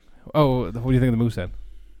Oh, what do you think of the moose head?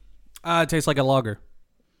 It tastes like a lager.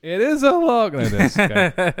 It is a lager. It is.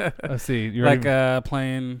 Okay. Let's see. You're like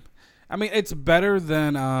plain. I mean, it's better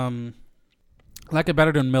than I like it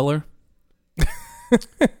better than Miller.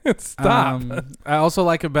 Stop. I also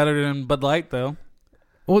like it better than Bud Light, though.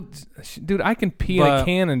 Well, dude, I can pee in a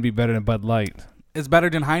can and be better than Bud Light. It's better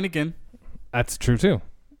than Heineken. That's true too.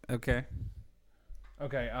 Okay.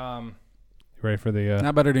 Okay. You ready for the?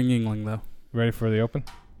 Not better than Yingling, though. Ready for the open?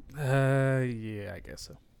 Yeah, I guess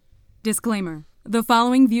so. Disclaimer. The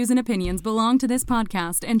following views and opinions belong to this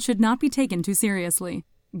podcast and should not be taken too seriously.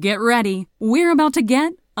 Get ready. We're about to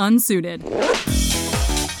get unsuited.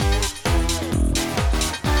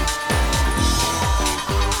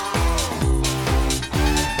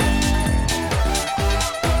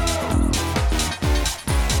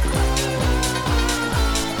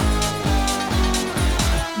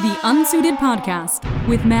 The Unsuited Podcast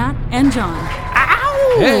with Matt and John.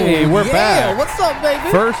 Hey, we're back. What's up,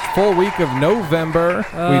 baby? First full week of November. We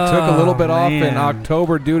took a little bit off in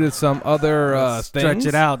October due to some other things. Stretch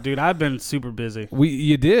it out, dude. I've been super busy.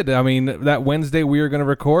 You did. I mean, that Wednesday we were going to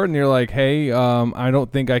record, and you're like, hey, I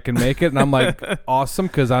don't think I can make it. And I'm like, awesome,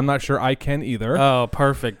 because I'm not sure I can either. Oh,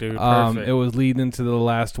 perfect, dude. Perfect. It was leading into the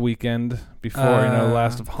last weekend before,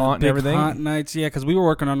 last of Haunt and everything. Haunt nights, yeah, because we were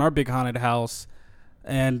working on our big haunted house.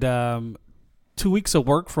 And 2 weeks of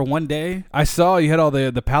work for one day. I saw you had all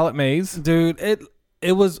the pallet maze. Dude,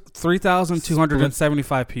 it was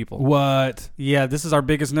 3,275 people. What? Yeah, this is our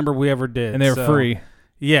biggest number we ever did. And they were free.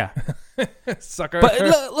 Yeah. Sucker. But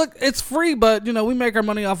look, it's free, but we make our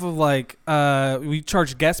money off of we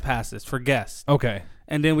charge guest passes for guests. Okay.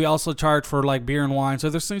 And then we also charge for beer and wine. So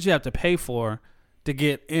there's things you have to pay for to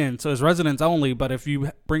get in. So it's residents only, but if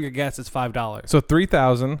you bring a guest, it's $5. So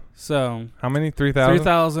 3,000. So how many? 3,000?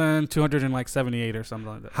 3,278 or something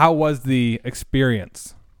like that. How was the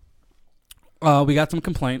experience? We got some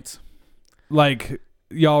complaints. Like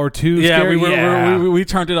y'all were too scared? We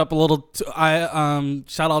turned it up a little.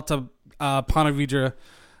 Shout out to Ponte Vedra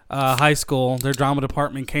High School. Their drama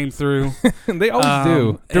department came through. They always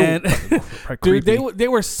do. And dude, they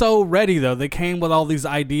were so ready though. They came with all these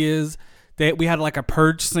ideas. We had a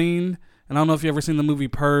purge scene, and I don't know if you ever seen the movie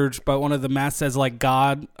Purge, but one of the masks says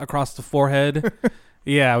God across the forehead.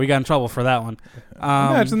 Yeah, we got in trouble for that one.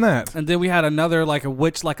 Imagine that. And then we had another a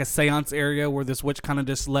witch, a seance area where this witch kind of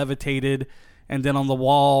just levitated, and then on the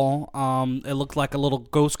wall, it looked like a little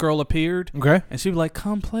ghost girl appeared. Okay. And she'd be like,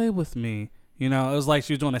 "Come play with me." It was like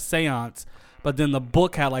she was doing a seance, but then the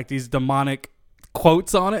book had these demonic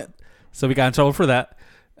quotes on it, so we got in trouble for that.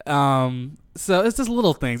 So it's just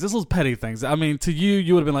little things, just little petty things. I mean, to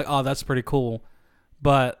you would have been like, "Oh, that's pretty cool,"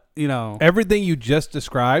 but everything you just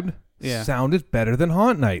described sounded better than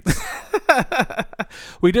Haunt Nights.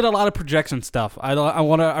 We did a lot of projection stuff. I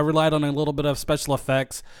relied on a little bit of special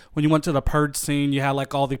effects. When you went to the purge scene, you had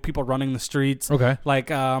all the people running the streets. Okay.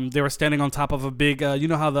 They were standing on top of a big, you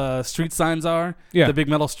know how the street signs are? Yeah. The big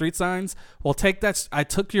metal street signs. Well, take that. I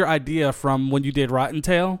took your idea from when you did Rotten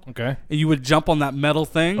Tail. Okay. And you would jump on that metal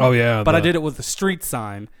thing. Oh, yeah. But I did it with the street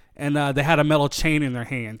sign. And they had a metal chain in their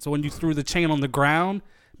hand. So when you threw the chain on the ground,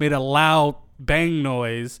 it made a loud bang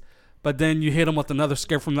noise. But then you hit them with another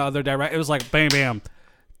scare from the other direction. It was like bam, bam,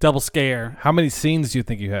 double scare. How many scenes do you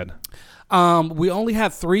think you had? We only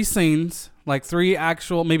had 3 scenes,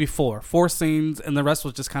 maybe 4 scenes, and the rest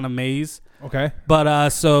was just kind of maze. Okay. But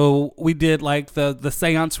so we did the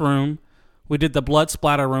seance room. We did the blood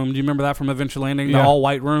splatter room. Do you remember that from Adventure Landing? Yeah. The all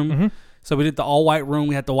white room. Mm-hmm. So we did the all white room.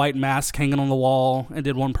 We had the white mask hanging on the wall, and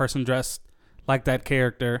did one person dressed like that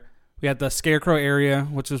character. We had the scarecrow area,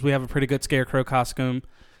 which is we have a pretty good scarecrow costume.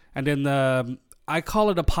 And then I call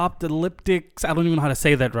it apocalyptic. I don't even know how to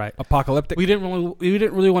say that right. Apocalyptic. We didn't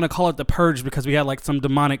really want to call it the Purge because we had some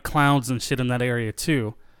demonic clowns and shit in that area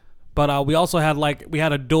too. But we also had we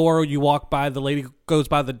had a door. You walk by, the lady goes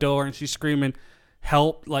by the door and she's screaming,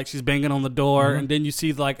 "Help!" She's banging on the door, Mm-hmm. and then you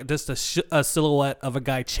see just a silhouette of a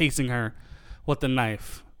guy chasing her with a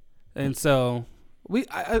knife, and so.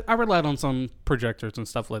 I relied on some projectors and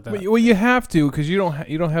stuff like that. Well, you have to because you don't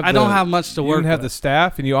have. I don't have much to work. You don't have with. the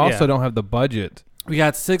staff, and you also don't have the budget. We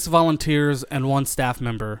got 6 volunteers and 1 staff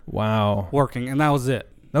member. Wow. Working, and that was it.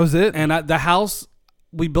 That was it. And the house,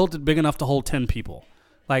 we built it big enough to hold 10 people,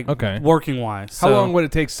 working wise. How long would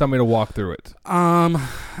it take somebody to walk through it?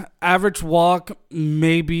 Average walk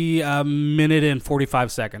maybe a minute and 45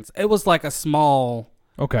 seconds. It was a small.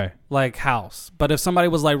 Okay. House. But if somebody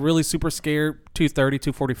was really super scared, 2:30,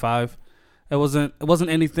 2:45, it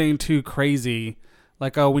wasn't anything too crazy. We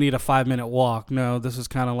need a 5-minute walk. No, this is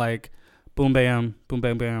kind of boom, bam, boom,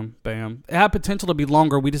 bam, bam, bam. It had potential to be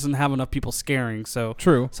longer. We just didn't have enough people scaring. So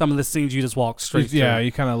True. some of the scenes you just walk straight through. Yeah,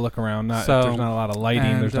 you kind of look around. If there's not a lot of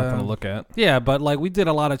lighting, there's nothing to look at. Yeah, but like we did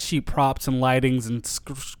a lot of cheap props and lightings and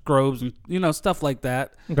strobes and stuff like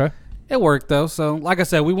that. Okay. It worked though. So like I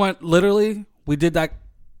said, we did that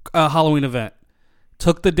Halloween event,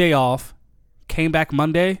 took the day off, came back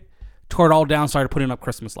Monday, tore it all down, started putting up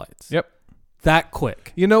Christmas lights. Yep. That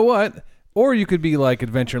quick. You know what? Or you could be like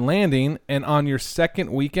Adventure Landing, and on your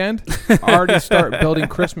second weekend, already start building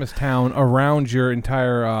Christmas Town around your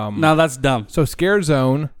entire. No, that's dumb. So Scare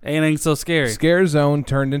Zone ain't so scary. Scare Zone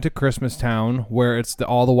turned into Christmas Town, where it's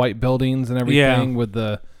all the white buildings and everything with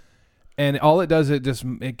the. And all it does,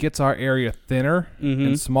 it gets our area thinner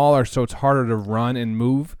and smaller, so it's harder to run and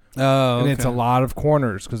move. Oh, and okay. it's a lot of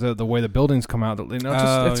corners because of the way the buildings come out.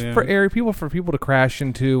 It's for people to crash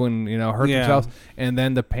into and hurt themselves. And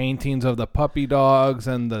then the paintings of the puppy dogs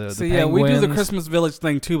and the penguins. We do the Christmas Village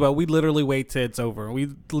thing too, but we literally wait till it's over. We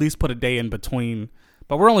at least put a day in between,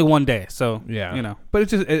 but we're only one day, so But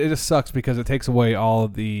it just sucks because it takes away all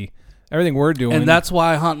of everything we're doing, and that's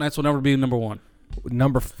why Haunt Nights will never be number 1,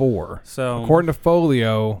 number 4. So according to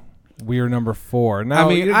Folio, we are number 4. Now,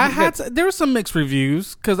 there were some mixed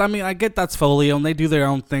reviews because I get that's Folio and they do their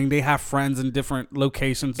own thing. They have friends in different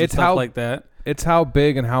locations and stuff like that. It's how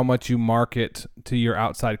big and how much you market to your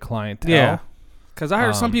outside clientele. Yeah, because I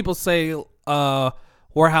heard some people say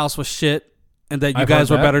Warehouse was shit and that you guys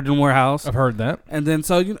were better than Warehouse. I've heard that, and then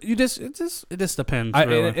so it just depends.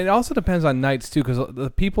 Really. It also depends on nights too, because the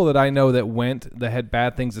people that I know that went that had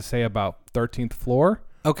bad things to say about 13th Floor.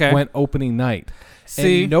 Okay. Went opening night.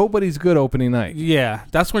 See, and nobody's good opening night. Yeah,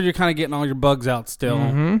 that's when you're kind of getting all your bugs out still.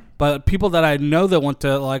 Mm-hmm. But people that I know that went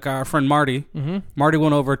to, like our friend Marty, Marty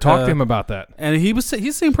went over to talk to him about that, and he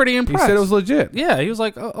seemed pretty impressed. He said it was legit. Yeah, he was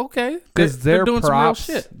like, oh, okay, because they're doing some real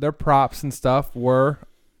shit. Their props and stuff were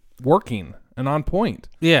working and on point.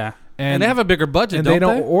 Yeah. And they have a bigger budget, and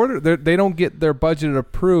don't they? They don't get their budget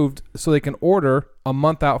approved, so they can order a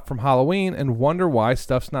month out from Halloween and wonder why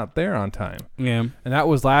stuff's not there on time. Yeah, and that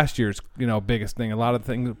was last year's biggest thing. A lot of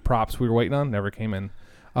things, props we were waiting on, never came in.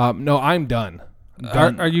 No, I'm done.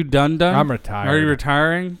 Are you done? I'm retired. Are you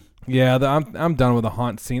retiring? Yeah, I'm done with the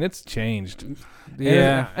haunt scene. It's changed.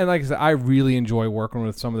 Yeah, and like I said, I really enjoy working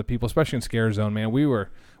with some of the people, especially in Scare Zone. Man, we were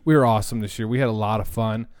awesome this year. We had a lot of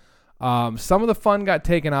fun. Some of the fun got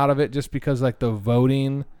taken out of it just because like the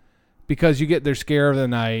voting, because you get their scare of the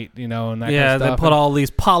night, and that kind of stuff. Yeah, they put all these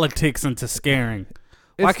politics into scaring.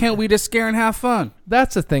 Why can't we just scare and have fun?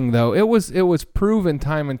 That's the thing, though. It was proven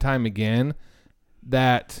time and time again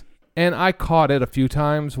that, and I caught it a few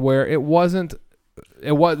times where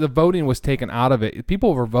the voting was taken out of it.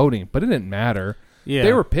 People were voting, but it didn't matter. Yeah,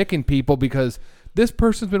 they were picking people because this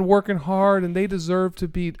person's been working hard and they deserve to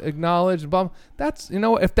be acknowledged. That's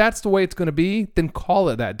if that's the way it's going to be, then call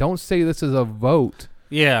it that. Don't say this is a vote.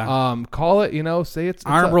 Yeah. Call it. Say it's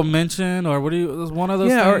honorable mention, or what do you? One of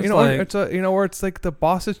those. Yeah, things, or where it's like the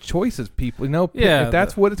boss's choices. People, Yeah, if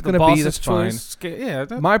that's what it's going to be, that's fine. Yeah.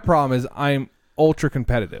 My problem is I'm ultra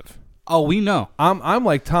competitive. Oh, we know. I'm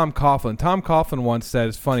like Tom Coughlin. Tom Coughlin once said,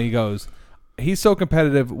 it's funny. He goes, he's so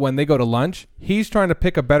competitive when they go to lunch. He's trying to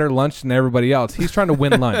pick a better lunch than everybody else. He's trying to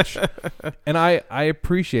win lunch. And I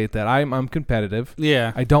appreciate that. I'm competitive.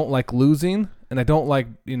 Yeah. I don't like losing, and I don't like,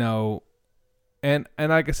 and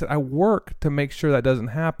like I said, I work to make sure that doesn't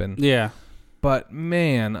happen. Yeah. But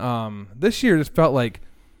man, this year just felt like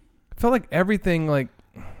everything, like,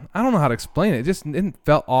 I don't know how to explain it. It just didn't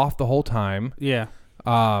felt off the whole time. Yeah.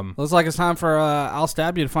 Looks like it's time for I'll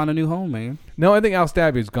Stab You to find a new home, man. No, I think I'll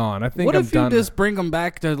Stab You's gone. I think what I'm if done. You just bring them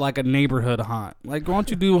back to like a neighborhood haunt? Like, why don't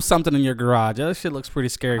you do something in your garage? That shit looks pretty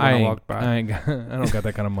scary when I walk by. I don't got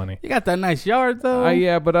that kind of money. You got that nice yard though.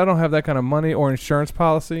 Yeah, but I don't have that kind of money or insurance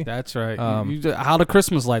policy. That's right. How the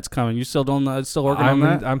Christmas lights coming? You still don't? Still working on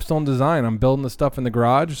that? I'm still in design. I'm building the stuff in the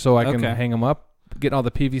garage so I can hang them up, getting all the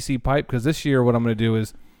PVC pipe. Because this year, what I'm going to do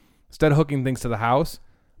is, instead of hooking things to the house,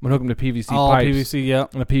 I'm going to hook them to PVC pipes. PVC, yeah.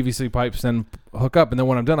 And the PVC pipes then hook up. And then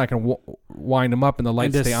when I'm done, I can wind them up and the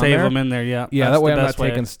lights stay on there. And just save them in there, yeah. Yeah, that way I'm not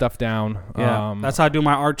taking stuff down. Yeah, that's how I do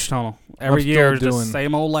my arch tunnel. Every year, it's just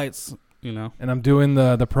same old lights, And I'm doing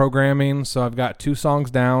the programming. So I've got 2 songs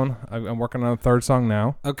down. I'm working on a 3rd song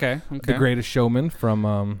now. Okay. The Greatest Showman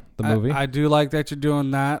from the movie. I do like that you're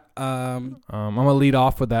doing that. I'm gonna lead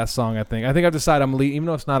off with that song. I think I've decided I'm even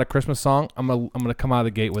though it's not a Christmas song, I'm gonna come out of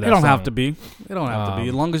the gate with that. It don't song. have to be. It don't have to be.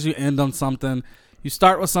 As long as you end on something, you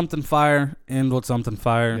start with something fire, end with something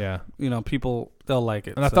fire. Yeah. People they'll like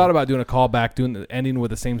it. And I thought about doing a callback, doing the ending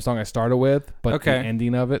with the same song I started with, but the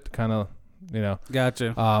ending of it kind of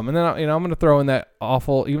Gotcha. And then I'm gonna throw in that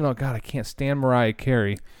awful, even though God, I can't stand Mariah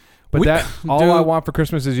Carey, but Dude, all I want for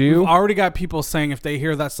Christmas is you. We've already got people saying if they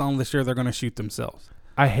hear that song this year, they're gonna shoot themselves.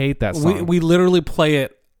 I hate that song. We literally play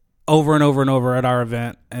it over and over and over at our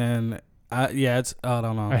event, and I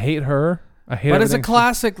don't know. I hate her. I hate. But it's a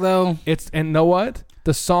classic though. And you know what?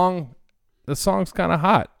 The song's kind of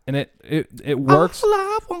hot, and it works.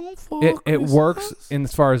 It works in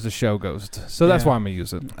as far as the show goes. So that's why I'm gonna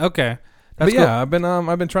use it. Okay. That's cool. I've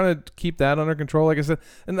been trying to keep that under control, like I said,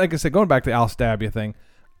 going back to the Al Stabia thing.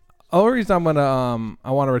 The only reason I'm gonna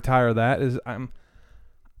I want to retire that is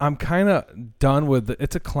I'm kind of done with it.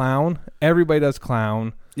 It's a clown. Everybody does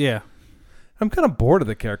clown. Yeah. I'm kind of bored of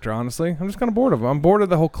the character, honestly. I'm just kind of bored of him. I'm bored of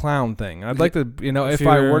the whole clown thing. I'd like to, if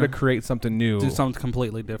I were to create something new, do something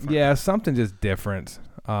completely different. Yeah, something just different.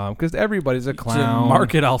 Because everybody's a clown.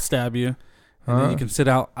 Market, I'll stab you. And then you can sit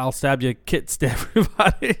out, I'll stab you kits to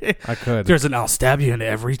everybody. I could. There's an I'll stab you in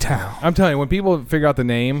every town. I'm telling you, when people figure out the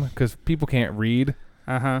name, because people can't read,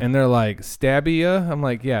 and they're like, Stabia? I'm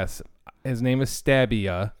like, yes. His name is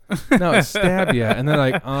Stabia. No, it's Stabia. And they're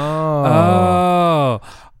like, oh.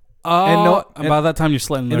 And by that time you're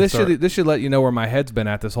slitting their throat. This should let you know where my head's been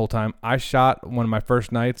at this whole time. I shot one of my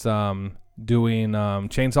first nights doing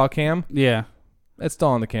chainsaw cam. Yeah. It's still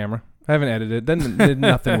on the camera. I haven't edited it. Did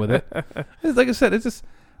nothing with it. It's like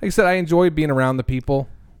I said, I enjoy being around the people.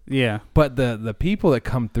 Yeah. But the people that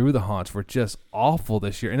come through the haunts were just awful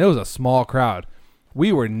this year. And it was a small crowd.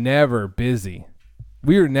 We were never busy.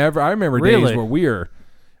 I remember days where we were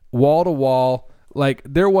wall to wall. Like,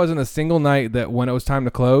 there wasn't a single night that when it was time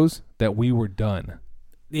to close that we were done.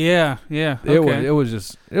 Yeah. Okay. It was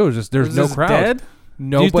just there's no crowd. Dead?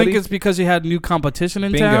 Nobody. Do you think it's because you had new competition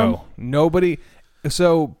in town? Bingo. Nobody.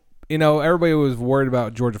 So, everybody was worried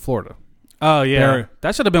about Georgia, Florida. Oh, yeah.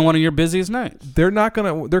 That should have been one of your busiest nights. They're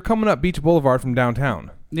coming up Beach Boulevard from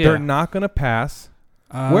downtown. Yeah. They're not going to pass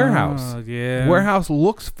Warehouse. Yeah. Warehouse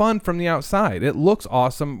looks fun from the outside. It looks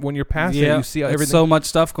awesome when you're passing. You see everything. So much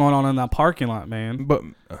stuff going on in that parking lot, man. But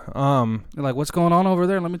you're like, what's going on over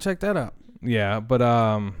there? Let me check that out. Yeah, but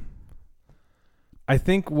I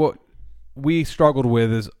think what we struggled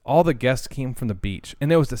with is all the guests came from the beach,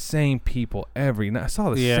 and it was the same people every night. I saw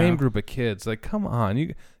the same group of kids. Like, come on,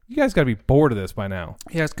 you guys got to be bored of this by now.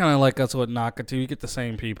 Yeah, it's kind of like us with Nakatu. You get the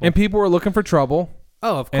same people, and people were looking for trouble.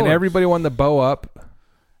 Oh, of course. And everybody wanted to bow up.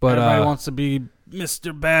 But everybody wants to be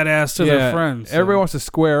Mr. Badass to their friends. So. Everybody wants to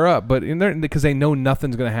square up, but because they know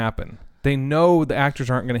nothing's going to happen. They know the actors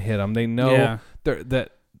aren't going to hit them. They know that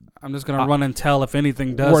I'm just going to run and tell if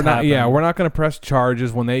anything does happen. Yeah, we're not going to press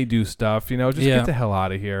charges when they do stuff. Just get the hell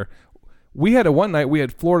out of here. We had one night, we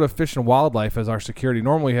had Florida Fish and Wildlife as our security.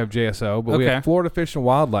 Normally we have JSO, but we had Florida Fish and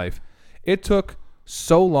Wildlife. It took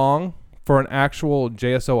so long for an actual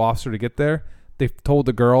JSO officer to get there. They told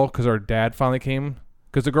the girl, because our dad finally came,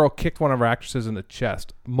 because the girl kicked one of our actresses in the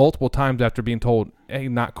chest multiple times after being told, hey,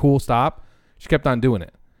 not cool, stop. She kept on doing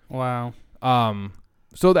it. Wow.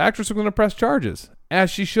 So the actress was going to press charges, as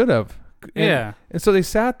she should have. And so they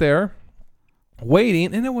sat there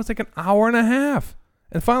waiting, and it was like an hour and a half.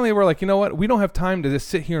 And finally we're like, you know what? We don't have time to just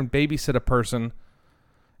sit here and babysit a person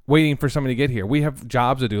waiting for somebody to get here. We have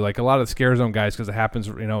jobs to do, like a lot of the Scare Zone guys, because it happens,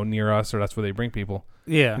 near us, or that's where they bring people.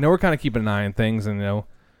 Yeah. We're kind of keeping an eye on things, and,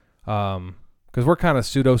 because we're kind of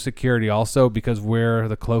pseudo security also, because we're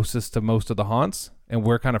the closest to most of the haunts, and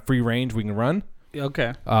we're kind of free range. We can run.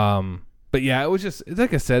 Okay. But yeah, it was just,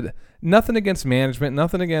 like I said, nothing against management,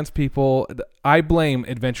 nothing against people. I blame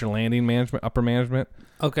Adventure Landing management, upper management,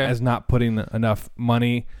 as not putting enough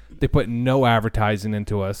money. They put no advertising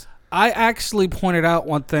into us. I actually pointed out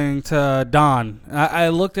one thing to Don. I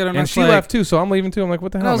looked at her and she left too, so I'm leaving too. I'm like,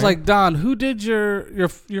 what the hell? I was like, Don, who did your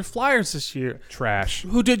flyers this year? Trash.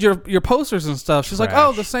 Who did your posters and stuff? She's like,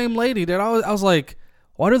 oh, the same lady did. I was like,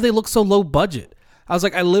 why do they look so low budget? I was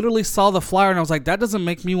like, I literally saw the flyer and I was like, that doesn't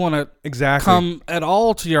make me want to come at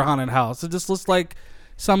all to your haunted house. It just looks like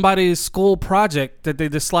somebody's school project that they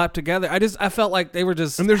just slapped together. I felt like they were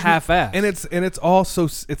just half-assed. And it's also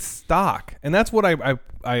it's stock, and that's what I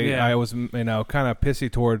was kind of pissy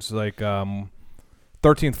towards, like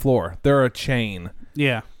 13th Floor. They're a chain.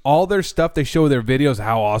 Yeah. All their stuff, they show their videos,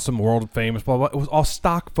 how awesome, world famous, blah blah. It was all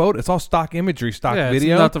stock photo. It's all stock imagery, stock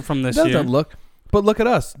video. It's nothing from this year. But look at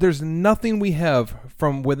us. There's nothing we have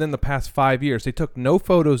from within the past 5 years. They took no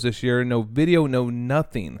photos this year, no video, no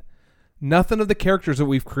nothing. Nothing of the characters that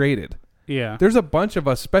we've created. Yeah. There's a bunch of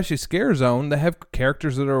us, especially Scare Zone, that have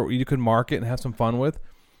characters that you could market and have some fun with.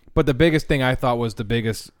 But the biggest thing I thought was the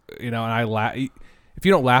biggest, and if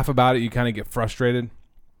you don't laugh about it, you kind of get frustrated.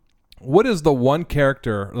 What is the one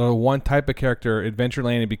character, the one type of character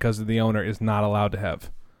Adventureland, because of the owner, is not allowed to have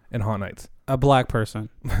in Haunt Nights? A black person.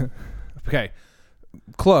 Okay.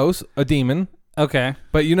 Close. A demon. Okay.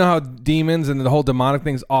 But you know how demons and the whole demonic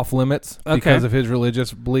thing's off limits because of his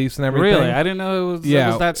religious beliefs and everything? Really? I didn't know it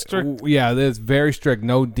was that strict. Yeah, it's very strict.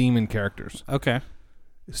 No demon characters. Okay.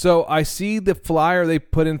 So I see the flyer they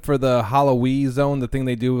put in for the Halloween zone, the thing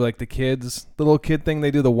they do like the kids, the little kid thing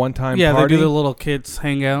they do, the one-time party. Yeah, they do the little kids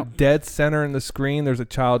hang out. Dead center in the screen, there's a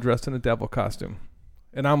child dressed in a devil costume.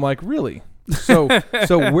 And I'm like, really? So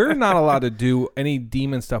we're not allowed to do any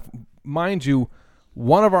demon stuff. Mind you,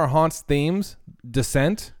 one of our haunts themes,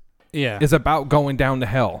 Descent, is about going down to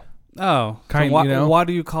hell. Oh, why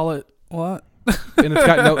do you call it what? And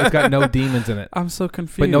it's got no demons in it. I'm so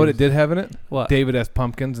confused. But know what it did have in it? What? David has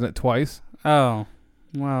pumpkins in it twice. Oh,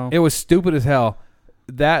 wow. It was stupid as hell.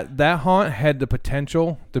 That haunt had the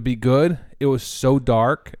potential to be good. It was so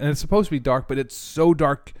dark, and it's supposed to be dark, but it's so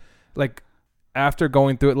dark. Like after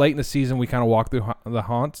going through it late in the season, we kind of walked through the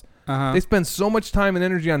haunts. They spend so much time and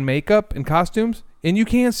energy on makeup and costumes, and you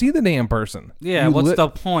can't see the damn person. Yeah, what's the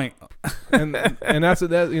point? and that's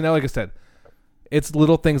like I said, it's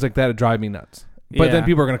little things like that that drive me nuts. But then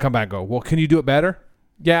people are going to come back and go, well, can you do it better?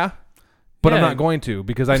 Yeah, but I'm not going to,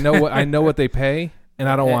 because I know what they pay, and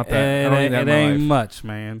I don't want that. I don't need that in my ain't life. much,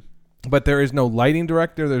 man. But there is no lighting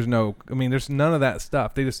director. There's none of that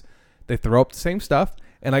stuff. They throw up the same stuff.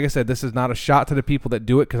 And like I said, this is not a shot to the people that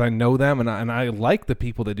do it, because I know them and I like the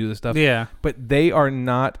people that do this stuff. Yeah. But they are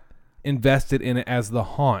not invested in it as the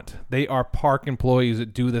haunt. They are park employees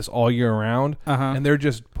that do this all year round, and they're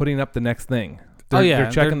just putting up the next thing.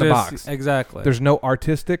 They're checking the box. Exactly. There's no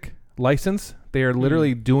artistic license. They are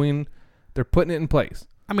literally they're putting it in place.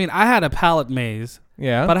 I mean, I had a pallet maze,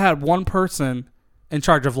 but I had one person in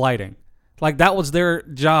charge of lighting. Like, that was their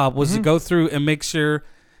job, was to go through and make sure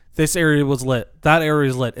this area was lit. That area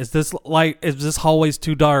is lit. Is this hallway's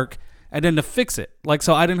too dark? And then to fix it. Like,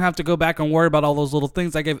 so I didn't have to go back and worry about all those little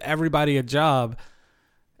things. I gave everybody a job.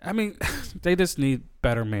 I mean, they just need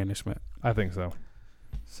better management. I think so.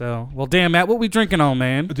 So, well, damn, Matt, what we drinking on,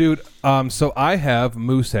 man? Dude, so I have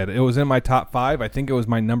Moosehead. It was in my top 5. I think it was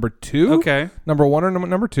my number 2. Okay. Number 1 or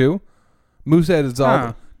number 2. Moosehead is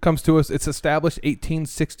all comes to us. It's established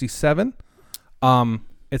 1867.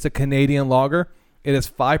 It's a Canadian lager. It is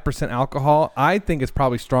 5% alcohol. I think it's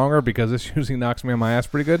probably stronger because this usually knocks me on my ass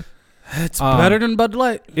pretty good. It's better than Bud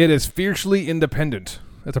Light. It is fiercely independent.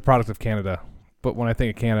 It's a product of Canada. But when I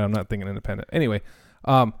think of Canada, I'm not thinking independent. Anyway,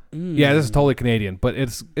 yeah, this is totally Canadian, but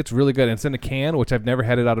it's really good. And it's in a can, which I've never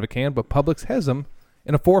had it out of a can, but Publix has them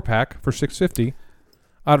in a 4-pack for $6.50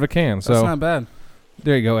 out of a can. So that's not bad.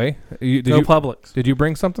 There you go, eh? Publix. Did you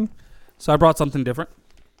bring something? So I brought something different.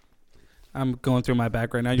 I'm going through my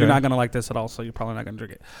bag right now. You're not going to like this at all, so you're probably not going to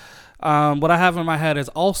drink it. What I have in my head is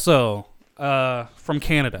also from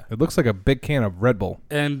Canada. It looks like a big can of Red Bull.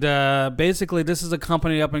 And basically, this is a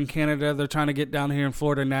company up in Canada. They're trying to get down here in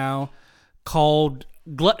Florida now, called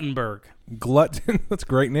Gluttonburg. Glutton? That's a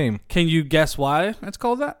great name. Can you guess why it's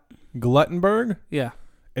called that? Gluttonburg? Yeah.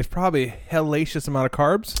 It's probably a hellacious amount of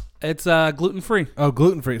carbs. It's gluten-free. Oh,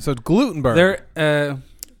 gluten-free. So it's Glutenberg. They're...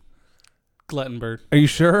 Gluttonburg. Are you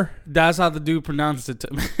sure? That's how the dude pronounced it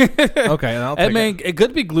to me. Okay, and I'll take it. It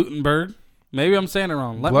could be Glutenberg. Maybe I'm saying it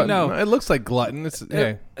wrong. Let me know. It looks like glutton.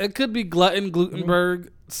 It could be glutton, Glutenberg.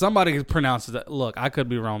 Somebody pronounces it. Look, I could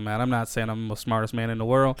be wrong, man. I'm not saying I'm the smartest man in the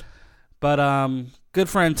world. But good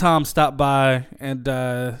friend Tom stopped by, and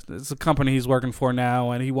it's a company he's working for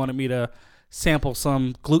now, and he wanted me to sample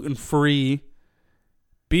some gluten-free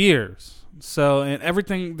beers. So, and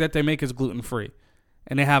everything that they make is gluten-free.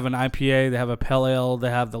 And they have an IPA, they have a pale ale, they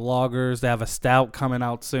have the lagers, they have a stout coming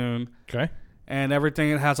out soon. Okay. And everything,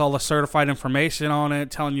 it has all the certified information on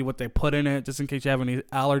it, telling you what they put in it, just in case you have any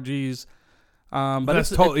allergies. But it's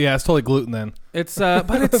totally gluten then. It's but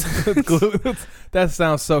it's gluten. That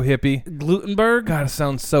sounds so hippie. Glutenberg? God, it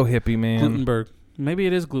sounds so hippie, man. Glutenberg. Maybe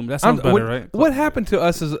it is gluten. That sounds better, right? What happened to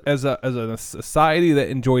us as a society that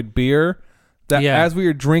enjoyed beer? That as we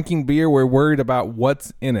were drinking beer, we're worried about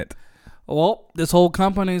what's in it. Well, this whole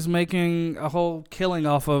company's making a whole killing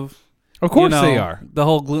off of. Of course they are. The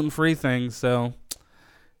whole gluten-free thing. So,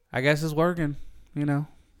 I guess it's working. All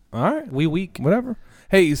right, we weak. Whatever.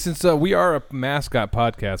 Hey, since we are a mascot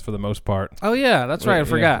podcast for the most part. Oh yeah, that's right. I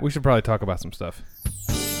forgot. We should probably talk about some stuff.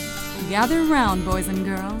 Gather round, boys and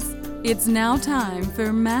girls. It's now time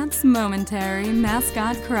for Matt's momentary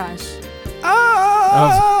mascot crush.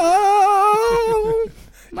 Oh!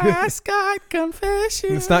 Mascot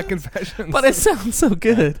confession. It's not confessions, but it sounds so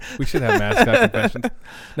good. We should have mascot confessions.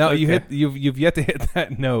 No, Okay. you've yet to hit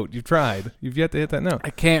that note. You've tried. You've yet to hit that note. I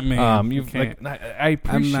can't, man. You've I can't. I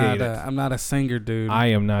appreciate it. I'm not a singer, dude. I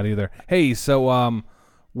am not either. Hey, so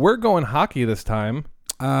we're going hockey this time.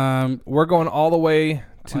 We're going all the way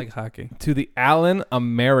I like hockey. to the Allen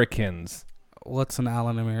Americans. What's an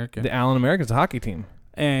Allen American? The Allen Americans, a hockey team.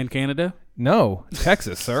 And Canada? No,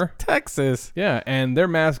 Texas, sir. Texas. Yeah, and their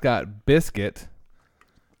mascot, Biscuit.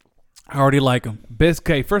 I already like them.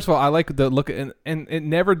 Biscuit. First of all, I like the look, and it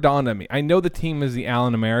never dawned on me. I know the team is the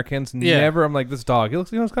Allen Americans. Yeah. Never, I'm like, this dog. He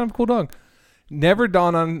looks, it's kind of a cool dog. Never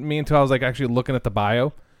dawned on me until I was like actually looking at the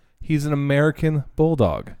bio. He's an American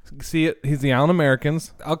Bulldog. See it? He's the Allen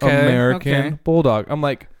Americans. Okay. American Bulldog. I'm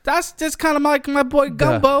like, That's just kind of like my boy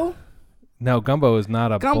Gumbo. no, Gumbo is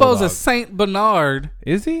not a Gumbo's Bulldog. a Saint Bernard.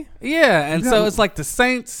 Is he? Yeah, and He's so got- it's like the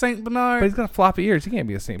Saint But Bernard. he's got floppy ears. He can't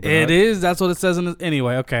be a Saint Bernard. It is. That's what it says in the,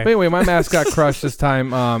 anyway, okay. But anyway, my mascot crushed this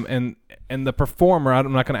time, and the performer,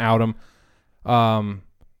 I'm not going to out him,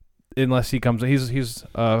 unless he comes. He's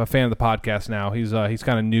a fan of the podcast now. He's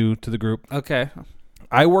kind of new to the group. Okay.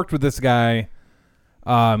 I worked with this guy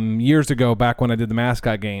years ago, back when I did the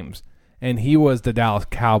mascot games, and he was the Dallas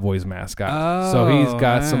Cowboys mascot. So he's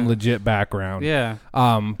got some legit background. Yeah.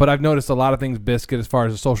 But I've noticed a lot of things, Biscuit, as far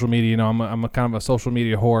as the social media. You know, I'm a kind of a social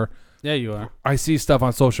media whore. Yeah, you are. I see stuff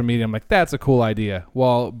on social media. I'm like, that's a cool idea.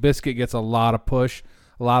 Well, Biscuit gets a lot of push,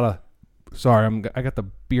 a lot of. Sorry, I got the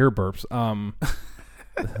beer burps.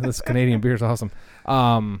 This Canadian beer is awesome.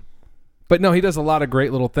 But no, he does a lot of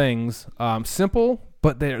great little things. Simple,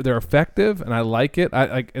 but they're effective, and I like it.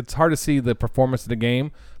 It's hard to see the performance of the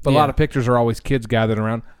game, but a lot of pictures are always kids gathered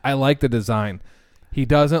around. I like the design. He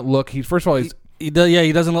doesn't look. First of all, He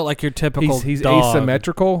doesn't look like your typical he's dog.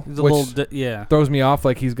 asymmetrical, He's a which little throws me off.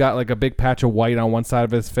 Like he's got like a big patch of white on one side of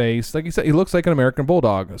his face. Like you said, he looks like an American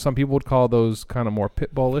Bulldog. Some people would call those kind of more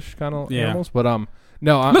pit bullish kind of animals, but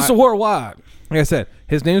no, Mr. Worldwide. like I said,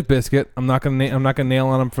 his name's Biscuit. I'm not gonna nail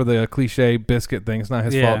on him for the cliche Biscuit thing. It's not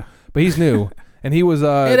his fault, but he's new, and he was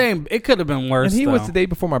It could have been worse. and he though. was the day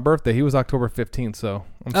before my birthday. He was October 15th, so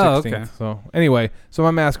I'm 16th. Oh, okay. So anyway, so my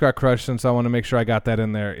mascot crush, since I want to make sure I got that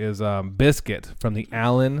in there, is Biscuit from the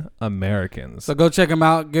Allen Americans. So go check him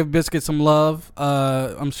out. Give Biscuit some love.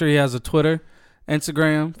 I'm sure he has a Twitter,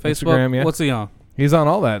 Instagram, Facebook. Instagram, yeah. What's he on? He's on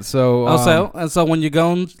all that. So So when you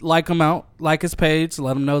go and like him out, like his page,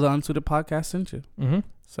 let him know the Unsuited Podcast sent you. mm-hmm.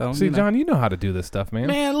 So See, John, you know how to do this stuff, man.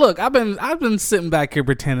 Man, look, I've been sitting back here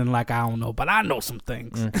pretending like I don't know, but I know some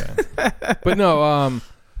things. Okay. But no,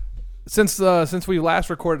 since we last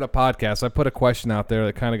recorded a podcast, I put a question out there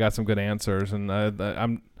that kind of got some good answers, and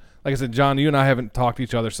I'm like I said, John, you and I haven't talked to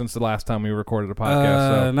each other since the last time we recorded a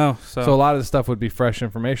podcast. No. So a lot of the stuff would be fresh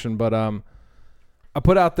information, but I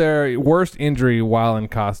put out there worst injury while in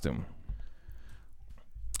costume.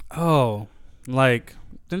 Oh, like,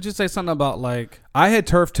 didn't you say something about like? I had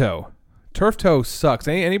turf toe. Turf toe sucks.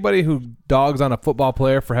 Anybody who dogs on a football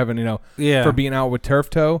player for having, for being out with turf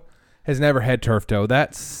toe has never had turf toe.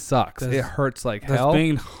 That sucks. It hurts like Does hell.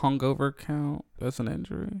 being hungover count as an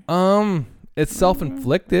injury? It's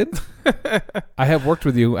self-inflicted. I have worked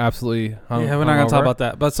with you absolutely. Yeah, we're not gonna talk about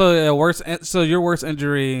that. But so your worst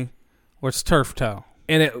injury was turf toe.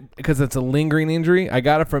 And because it's a lingering injury, I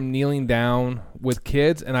got it from kneeling down with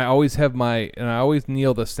kids, and I always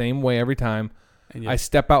kneel the same way every time. And I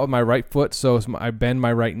step out with my right foot, so I bend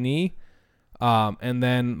my right knee, and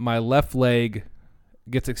then my left leg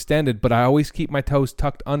gets extended, but I always keep my toes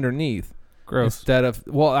tucked underneath. Gross. Instead of,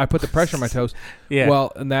 I put the pressure on my toes. Yeah.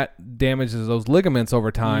 Well, and that damages those ligaments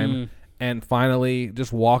over time. And finally,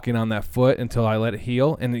 just walking on that foot until I let it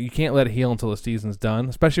heal. And you can't let it heal until the season's done,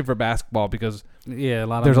 especially for basketball, because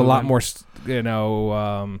there's a lot more,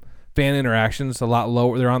 fan interactions, a lot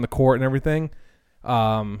lower. They're on the court and everything.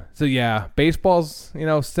 So yeah, baseball's,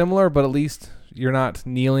 similar, but at least you're not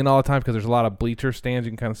kneeling all the time because there's a lot of bleacher stands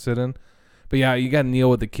you can kind of sit in. But yeah, you got to kneel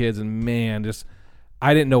with the kids, and man,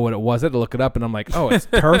 I didn't know what it was. I had to look it up, and I'm like, oh, it's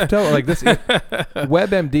turf toe? Like this,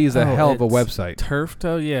 WebMD is a hell of a website. Turf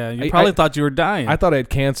toe? Yeah. You probably thought you were dying. I thought I had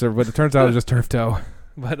cancer, but it turns out it was just turf toe.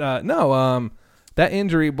 But no, that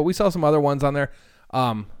injury, but we saw some other ones on there.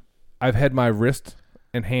 I've had my wrist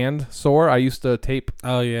and hand sore. I used to tape.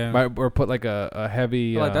 Oh yeah. Or put like a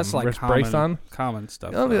heavy that's like wrist common, brace on. Common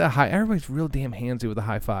stuff. Don't be that high. Everybody's real damn handsy with the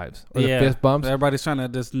high fives or the fist bumps. Everybody's trying to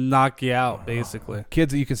just knock you out, basically.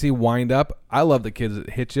 Kids that you can see wind up. I love the kids that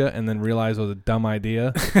hit you and then realize it was a dumb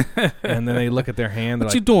idea, and then they look at their hand.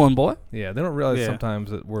 What you doing, boy? Yeah, they don't realize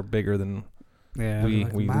sometimes that we're bigger than we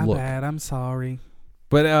my look. bad. I'm sorry.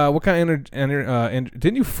 But what kind of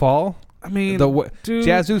didn't you fall I mean, dude,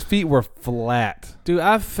 Yazoo's feet were flat. Dude,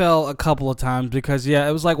 I fell a couple of times because,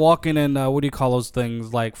 it was like walking in, what do you call those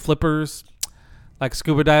things? Like flippers, like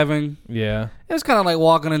scuba diving. Yeah. It was kind of like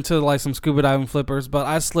walking into like some scuba diving flippers, but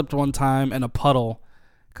I slipped one time in a puddle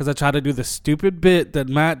because I tried to do the stupid bit that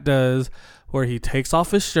Matt does where he takes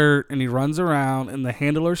off his shirt and he runs around and the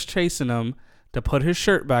handler's chasing him to put his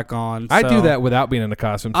shirt back on. I do that without being in a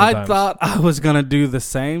costume sometimes. I thought I was going to do the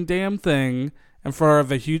same damn thing in front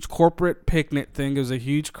of a huge corporate picnic thing. It was a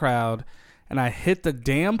huge crowd. And I hit the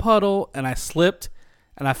damn puddle and I slipped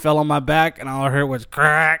and I fell on my back and all I heard was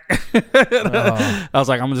crack. I was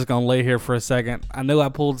like, I'm just going to lay here for a second. I knew I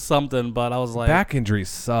pulled something, but I was like... Back injuries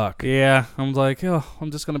suck. Yeah. I was like, I'm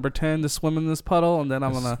just going to pretend to swim in this puddle and then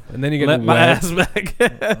I'm going to and then you get let my ass back.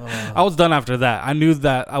 I was done after that. I knew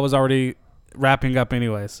that I was already wrapping up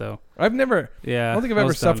anyway, so... I don't think I've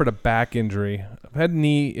ever suffered a back injury. I've had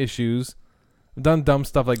knee issues. I've done dumb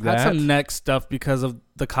stuff like that. I had some neck stuff because of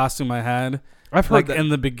the costume I had. I've heard in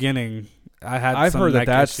the beginning, I've heard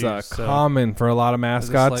that's common for a lot of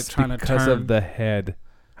mascots because of the head,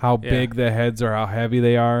 how big the heads are, how heavy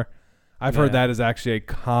they are. I've heard that is actually a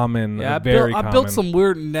common, very common. I built some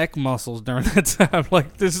weird neck muscles during that time.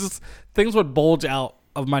 Like things would bulge out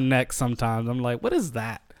of my neck sometimes. I'm like, what is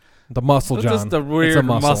that? The muscle, John. Just a weird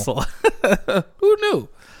muscle. Who knew?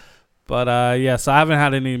 But so I haven't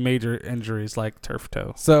had any major injuries like turf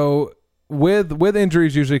toe. So with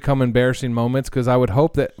injuries usually come embarrassing moments because I would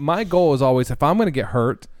hope that my goal is always if I'm going to get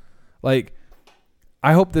hurt, like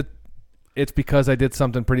I hope that it's because I did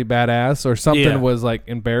something pretty badass or something was like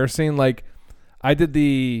embarrassing. Like I did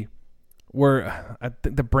the brand.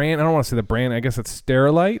 I don't want to say the brand. I guess it's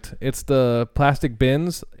Sterilite. It's the plastic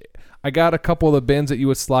bins. I got a couple of the bins that you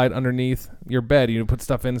would slide underneath your bed. You would put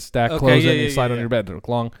stuff in, stack clothes in, and slide under your bed. They look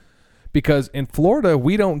long. Because in Florida,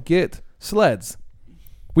 we don't get sleds.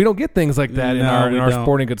 We don't get things like that in our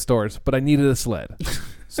sporting goods stores. But I needed a sled.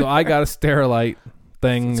 So I got a Sterilite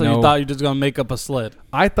thing. So you thought you were just going to make up a sled.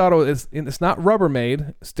 I thought it's not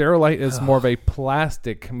Rubbermaid. Sterilite is more of a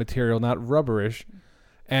plastic material, not rubberish.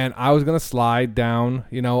 And I was going to slide down,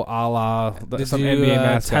 a la some NBA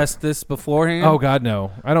mascot. Test this beforehand? Oh, God,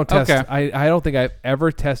 no. I don't test. Okay. I don't think I've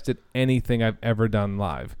ever tested anything I've ever done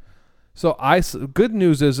live. So good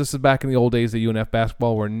news is this is back in the old days of UNF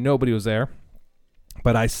basketball where nobody was there.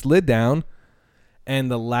 But I slid down, and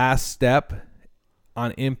the last step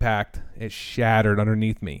on impact, it shattered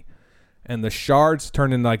underneath me. And the shards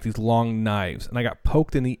turned into like these long knives, and I got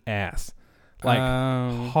poked in the ass.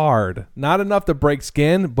 Hard. Not enough to break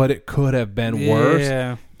skin, but it could have been worse.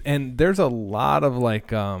 Yeah. And there's a lot of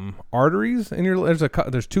like arteries in your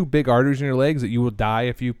there's two big arteries in your legs that you will die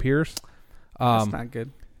if you pierce. That's not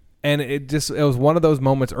good. And it was one of those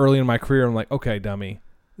moments early in my career. I'm like, okay, dummy,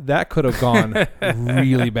 that could have gone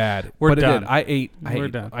really bad. We're done. It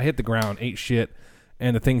did. I hit the ground, ate shit,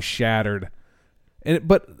 and the thing shattered.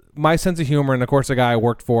 But my sense of humor, and of course the guy I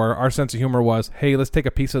worked for, our sense of humor was, hey, let's take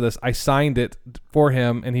a piece of this. I signed it for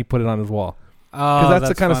him, and he put it on his wall. Because that's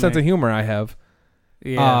the kind of sense of humor I have.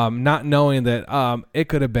 Yeah. Not knowing that it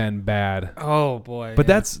could have been bad. Oh boy. But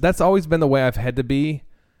that's always been the way I've had to be.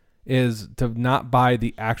 Is to not buy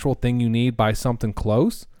the actual thing you need, buy something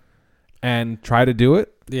close and try to do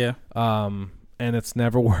it. Yeah. And it's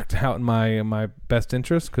never worked out in my best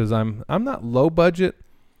interest because I'm not low budget,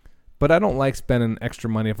 but I don't like spending extra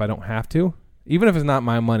money if I don't have to. Even if it's not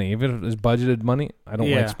my money, even if it's budgeted money, I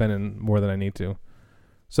don't like spending more than I need to.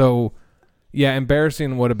 So, yeah,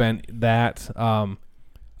 embarrassing would have been that.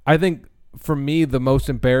 I think for me, the most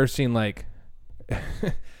embarrassing, like...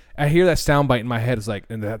 I hear that soundbite in my head. It's like,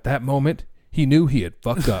 and at that moment, he knew he had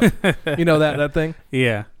fucked up. You know that thing?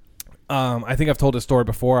 Yeah. I think I've told this story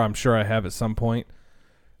before. I'm sure I have at some point.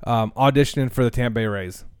 Auditioning for the Tampa Bay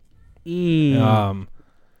Rays. Yeah,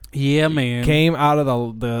 man. Came out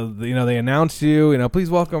of the they announced you,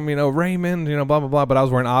 please welcome, Raymond, blah, blah, blah. But I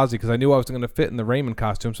was wearing Ozzy because I knew I was going to fit in the Raymond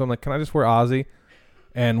costume. So I'm like, can I just wear Ozzy?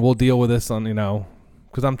 And we'll deal with this on,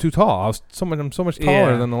 because I'm too tall. I'm so much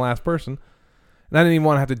taller than the last person. And I didn't even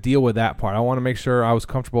want to have to deal with that part. I want to make sure I was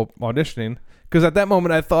comfortable auditioning. Because at that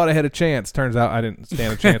moment, I thought I had a chance. Turns out I didn't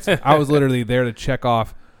stand a chance. I was literally there to check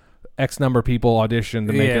off X number of people audition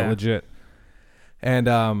to make it legit. And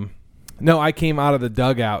no, I came out of the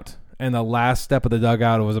dugout. And the last step of the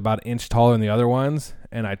dugout was about an inch taller than the other ones.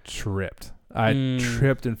 And I tripped.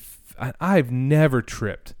 Tripped. And I've never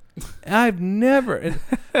tripped. I've never.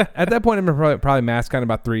 At that point, I've been probably mascot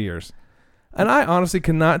about 3 years. And I honestly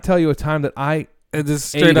cannot tell you a time that I just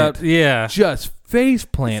straight up, just face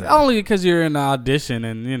planted. It's only because you're in the audition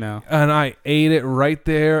and, And I ate it right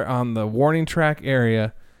there on the warning track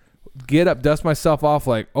area. get up, dust myself off,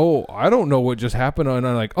 like, oh, I don't know what just happened, and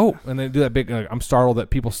I'm like, oh, and then do that big, like, I'm startled that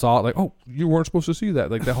people saw it, like, oh, you weren't supposed to see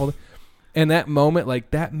that, like that whole thing. And that moment,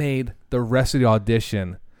 like, that made the rest of the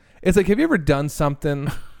audition. It's like, have you ever done something?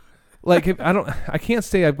 Like, I can't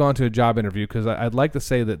say I've gone to a job interview because I'd like to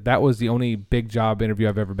say that was the only big job interview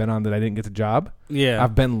I've ever been on that I didn't get the job. Yeah,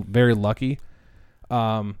 I've been very lucky.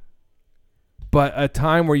 But a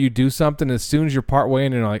time where you do something, as soon as you're part way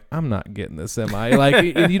in, you're like, I'm not getting this, am I?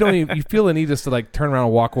 Like, and you don't even, you feel the need just to like turn around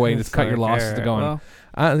and walk away and just cut your losses to going. Well,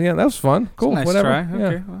 yeah, that was fun. Cool, nice whatever. Try. Yeah.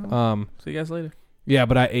 Okay. Well, see you guys later. Yeah,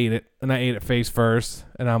 but I ate it, and I ate it face first,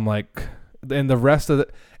 and I'm like, and the rest of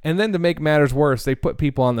it, and then to make matters worse, they put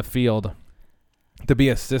people on the field to be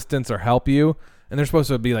assistants or help you, and they're supposed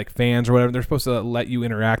to be like fans or whatever. They're supposed to let you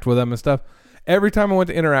interact with them and stuff. Every time I went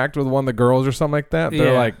to interact with one of the girls or something like that,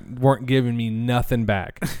 they're like, weren't giving me nothing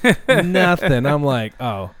back. Nothing. I'm like,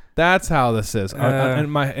 oh, that's how this is.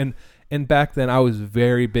 And back then I was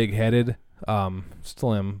very big headed,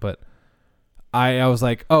 still am, but I was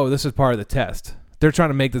like, oh, this is part of the test. They're trying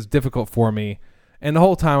to make this difficult for me. And the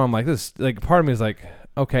whole time I'm like, this, like, part of me is like,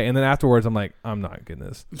 okay. And then afterwards I'm like, I'm not getting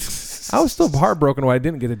this. I was still heartbroken when I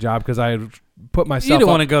didn't get a job because I had put myself. You didn't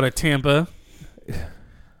want to go to Tampa.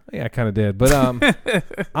 Yeah, I kind of did, but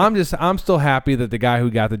I'm still happy that the guy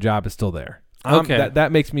who got the job is still there. Okay,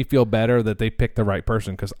 that makes me feel better that they picked the right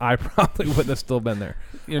person because I probably wouldn't have still been there.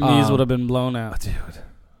 Your knees would have been blown out, dude.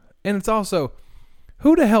 And it's also,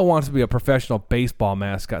 who the hell wants to be a professional baseball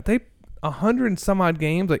mascot? They 100 and some odd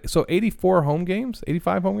games, like so 84 home games,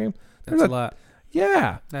 85 home games. That's a lot.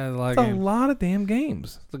 Yeah, that's a lot. That's a lot of damn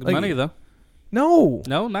games. It's good money though. No,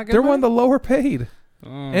 not good. They're money? one of the lower paid.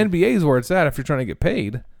 NBA's where it's at if you're trying to get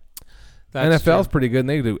paid. That's NFL's true. Pretty good, and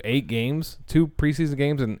they do 8 games, 2 preseason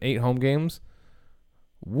games, and 8 home games.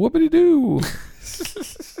 Whoopity-doo.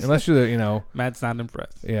 Unless you're Matt's not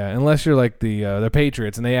impressed. Yeah, unless you're like the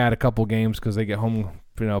Patriots, and they add a couple games because they get home,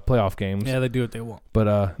 playoff games. Yeah, they do what they want.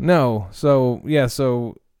 But no,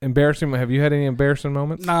 so embarrassing. Have you had any embarrassing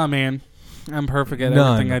moments? Nah, man. I'm perfect at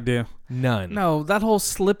everything I do. None. No, that whole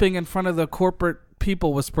slipping in front of the corporate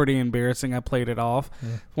people was pretty embarrassing. I played it off. Yeah.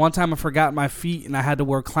 One time I forgot my feet and I had to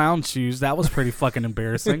wear clown shoes. That was pretty fucking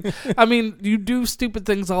embarrassing. I mean, you do stupid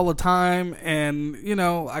things all the time, and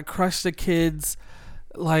I crushed the kids.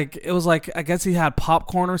 Like, it was like, I guess he had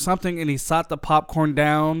popcorn or something, and he sat the popcorn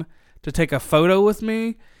down to take a photo with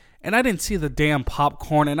me, and I didn't see the damn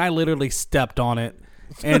popcorn, and I literally stepped on it.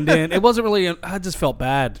 And then it wasn't really, I just felt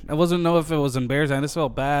bad. I wasn't know if it was embarrassing. I just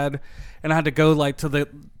felt bad, and I had to go like to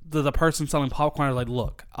the person selling popcorn. I was like,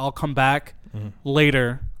 look, I'll come back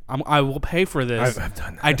later. I will pay for this. I've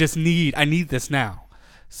done that. I need this now.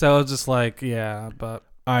 So it's just like, yeah, but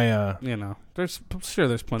there's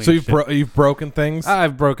plenty. So you've broken things?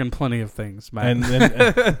 I've broken plenty of things, man.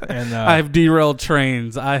 And I've derailed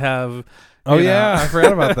trains. I have. Oh yeah, I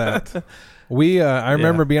forgot about that. I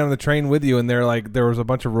remember being on the train with you, and there was a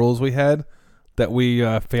bunch of rules we had that we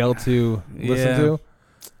failed to listen to.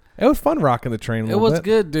 It was fun rocking the train a little bit. It was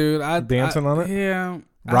good, dude. Dancing on it? Yeah.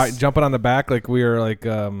 Right, jumping on the back like we were like,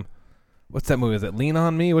 what's that movie? Is it Lean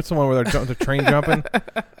On Me? What's the one where they're the train jumping?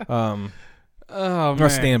 Oh, man. Or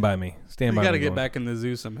Stand By Me. We got to get back in the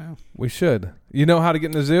zoo somehow. We should. You know how to get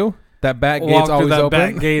in the zoo? That back gate's always open.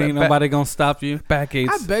 Back gate, ain't nobody going to stop you. Back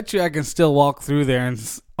gates. I bet you I can still walk through there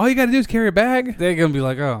and... All you got to do is carry a bag. They're going to be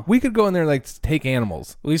like, oh. We could go in there and like take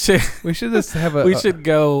animals. We should just have we should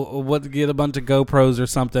go get a bunch of GoPros or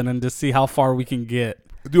something and just see how far we can get.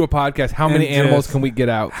 Do a podcast. How many animals can we get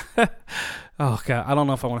out? Oh, God. I don't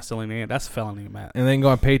know if I want to steal any. That's a felony, Matt. And then go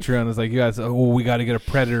on Patreon. It's like, you guys, we got to get a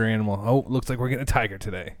predator animal. Oh, looks like we're getting a tiger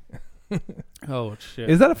today. Oh, shit.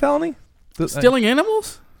 Is that a felony? Stealing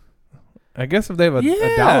animals? I guess if they have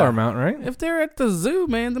a dollar amount, right? If they're at the zoo,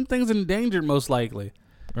 man, them things endangered most likely.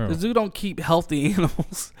 Oh. The zoo don't keep healthy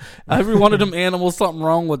animals. Every one of them animals, something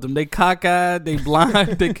wrong with them. They cockeyed, they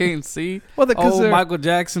blind, they can't see. Well, Michael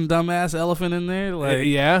Jackson, dumbass elephant in there. Like,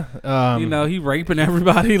 yeah. He raping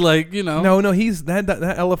everybody. Like, No, he's that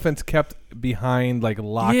elephant's kept behind like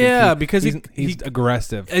lock. Yeah, because he's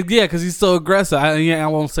aggressive. Yeah, because he's so aggressive. I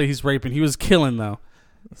won't say he's raping. He was killing though.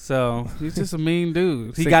 So he's just a mean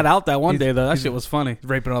dude. He got out that one day though. That shit was funny.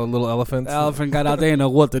 Raping all the little elephants. The elephant got out there and know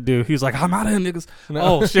what to do. He was like, "I'm out of here, niggas." No.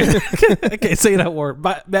 Oh shit! I can't say that word.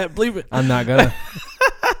 But Matt, believe it. I'm not gonna.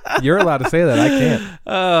 You're allowed to say that. I can't.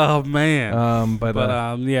 Oh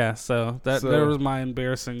man. Yeah. So there was my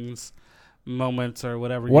embarrassing moments or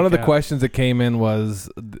whatever. One of the questions that came in was,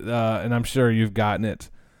 and I'm sure you've gotten it.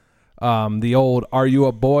 The old, are you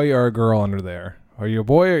a boy or a girl under there? Are you a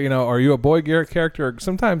boy or, are you a boy character?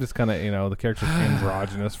 Sometimes it's kind of, the character's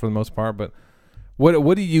androgynous for the most part, but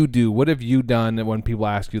What do you do? What have you done when people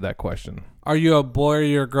ask you that question? Are you a boy or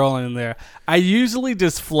you're a girl in there? I usually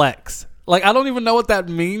just flex. Like, I don't even know what that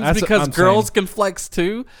means because girls can flex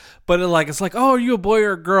too. But it's like, oh, are you a boy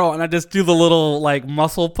or a girl? And I just do the little like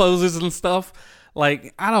muscle poses and stuff.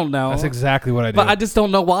 Like, I don't know. That's exactly what I do. But I just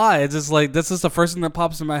don't know why. It's just like, this is the first thing that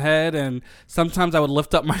pops in my head. And sometimes I would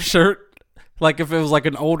lift up my shirt. Like, if it was like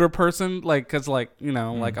an older person, like, because like,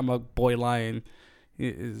 like I'm a boy lion.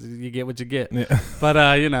 You get what you get. Yeah. But,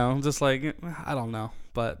 just like, I don't know.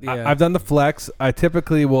 But yeah. I've done the flex. I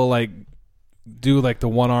typically will like do like the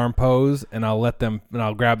one arm pose and I'll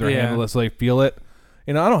grab their handle so they feel it.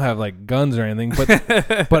 I don't have like guns or anything,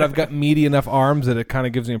 but I've got meaty enough arms that it kind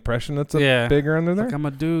of gives the impression that's bigger under there. Like, I'm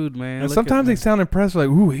a dude, man. And sometimes they sound impressed, like,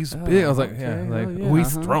 ooh, he's big. I was like, ooh,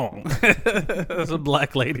 he's strong. Those are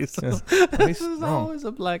black ladies. Yeah. This is always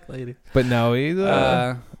a black lady. But no, he's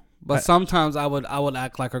but sometimes I would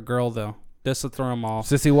act like a girl though, just to throw them off.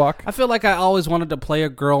 Sissy walk. I feel like I always wanted to play a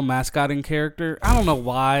girl mascotting character. I don't know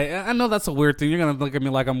why. I know that's a weird thing. You're gonna look at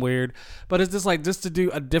me like I'm weird, but it's just like just to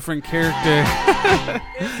do a different character.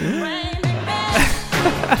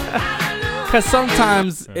 Because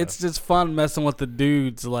sometimes it's just fun messing with the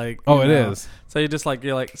dudes. Like, it is. So you're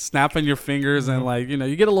like snapping your fingers and like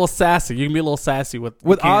you get a little sassy. You can be a little sassy with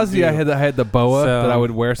Ozzy. I had the boa that I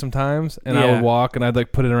would wear sometimes, and I would walk and I'd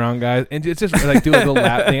like put it around guys, and it's just like do little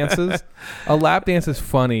lap dances. A lap dance is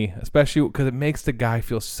funny, especially because it makes the guy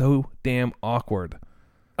feel so damn awkward.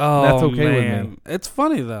 Oh, that's okay man. with me. It's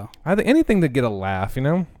funny though. I think anything to get a laugh,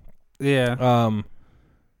 Yeah.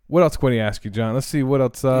 What else can we ask you, John? Let's see what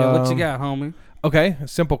else. What you got, homie? Okay, a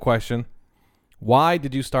simple question. Why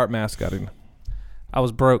did you start mascotting? I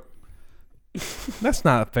was broke. That's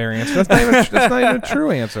not a fair answer. That's not even a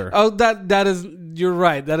true answer. Oh, that is. You're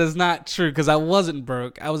right. That is not true because I wasn't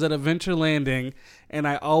broke. I was at Adventure Landing, and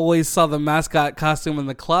I always saw the mascot costume in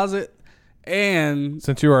the closet. And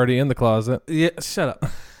since you were already in the closet, yeah, shut up.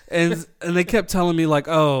 And they kept telling me like,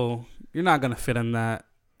 "Oh, you're not gonna fit in that.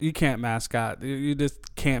 You can't mascot. You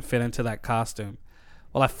just can't fit into that costume."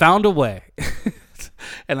 Well, I found a way,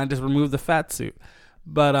 and I just removed the fat suit.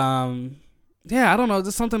 But yeah, I don't know. It's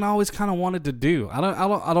just something I always kind of wanted to do. I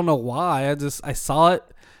don't know why. I saw it,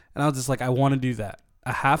 and I was just like, I want to do that.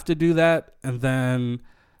 I have to do that. And then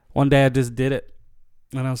one day I just did it,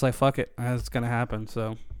 and I was like, fuck it, it's gonna happen.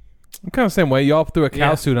 So I'm kind of the same way. Y'all threw a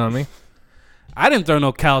cow suit on me. I didn't throw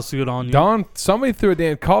no cow suit on you. Somebody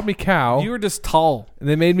threw called me cow. You were just tall. And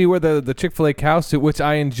they made me wear the Chick-fil-A cow suit, which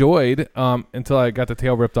I enjoyed until I got the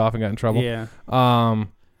tail ripped off and got in trouble. Yeah.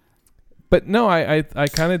 But no, I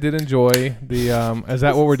kind of did enjoy the. Is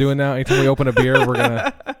that what we're doing now? Anytime we open a beer, we're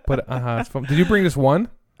gonna put. It's fun. Did you bring just one?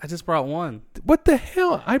 I just brought one. What the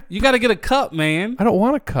hell? You got to get a cup, man. I don't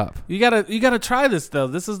want a cup. You gotta try this though.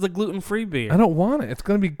 This is the gluten-free beer. I don't want it. It's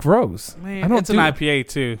gonna be gross. Man, it's an IPA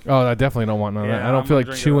too. Oh, I definitely don't want none of that. I don't feel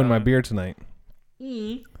like chewing my beer tonight.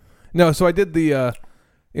 Mm. No, so I did the,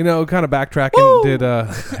 kind of backtracking. Woo!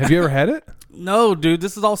 Have you ever had it? No, dude.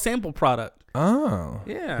 This is all sample product. Oh.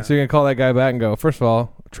 Yeah. So you're gonna call that guy back and go, first of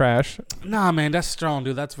all, trash. Nah, man, that's strong,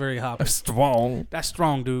 dude. That's very hoppy. Strong. That's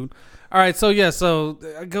strong, dude. All right, so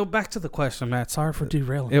go back to the question, Matt. Sorry for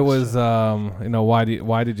derailing. It was, why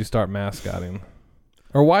did you start mascotting,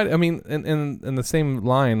 or why? I mean, in the same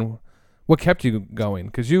line, what kept you going?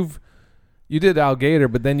 Because you did Alligator,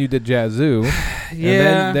 but then you did Jazoo,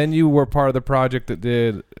 yeah. And then you were part of the project that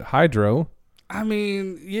did Hydro. I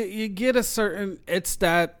mean, you get a certain. It's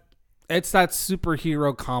that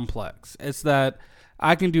superhero complex. It's that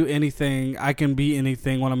I can do anything. I can be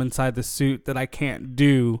anything when I'm inside the suit that I can't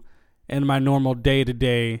do in my normal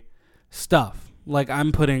day-to-day stuff. Like,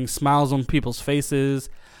 I'm putting smiles on people's faces.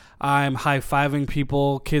 I'm high-fiving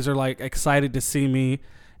people. Kids are, like, excited to see me.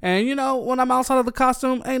 And, when I'm outside of the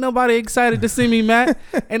costume, ain't nobody excited to see me, Matt.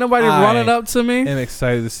 Ain't nobody running up to me. I'm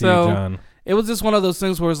excited to see you, John. It was just one of those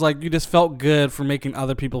things where it's like you just felt good for making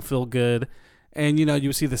other people feel good. And, you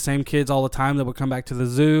would see the same kids all the time that would come back to the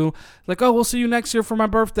zoo. Like, oh, we'll see you next year for my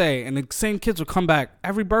birthday. And the same kids would come back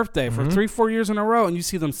every birthday for 3-4 years in a row. And you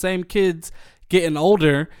see them same kids getting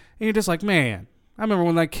older. And you're just like, man, I remember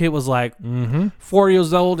when that kid was like 4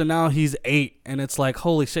 years old and now he's 8. And it's like,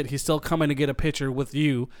 holy shit, he's still coming to get a picture with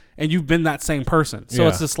you. And you've been that same person. So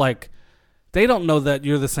it's just like, they don't know that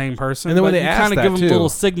you're the same person. And then when they kind of give them little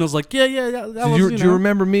signals like, yeah. Do you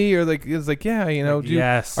remember me? Or like, it's like, yeah,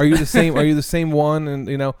 yes. Are you the same? Are you the same one?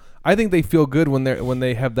 And I think they feel good when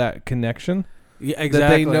they have that connection. Yeah,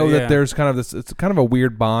 exactly. That they know that there's kind of this. It's kind of a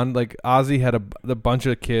weird bond. Like Ozzy had a bunch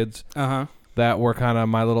of kids that were kind of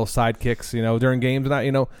my little sidekicks. During games,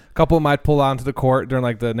 and a couple of them I'd pull onto the court during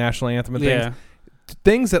like the national anthem and things.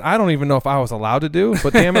 things that I don't even know if I was allowed to do,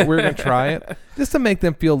 but damn it, we're going to try it just to make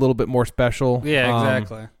them feel a little bit more special. Yeah,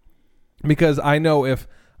 exactly. Because I know if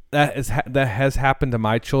that has happened to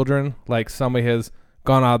my children, like somebody has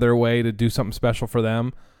gone out of their way to do something special for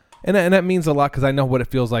them, and that means a lot because I know what it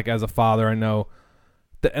feels like as a father. I know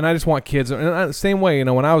that, and I just want kids. And same way,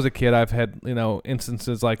 when I was a kid, I've had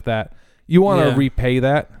instances like that. You want to repay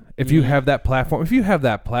that if you have that platform. If you have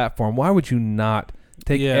that platform, why would you not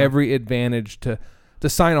take every advantage to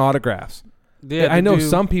sign autographs? Yeah, I know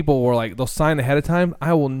some people were like, they'll sign ahead of time.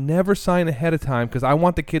 I will never sign ahead of time because I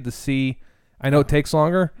want the kid to see. I know it takes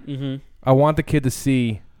longer. Mm-hmm. I want the kid to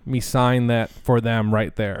see me sign that for them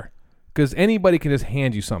right there, because anybody can just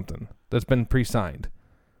hand you something that's been pre-signed.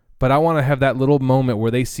 But I want to have that little moment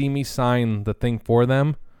where they see me sign the thing for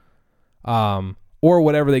them, or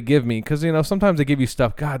whatever they give me. Because, sometimes they give you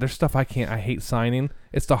stuff. God, there's stuff I hate signing.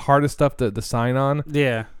 It's the hardest stuff to sign on.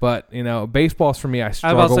 Yeah. But, baseballs for me, I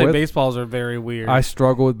struggle with. I was about to say baseballs are very weird. I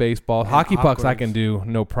struggle with baseball. Hockey pucks I can do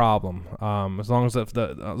no problem. As long as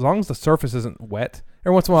the surface isn't wet.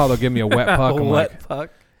 Every once in a while they'll give me a wet puck. A wet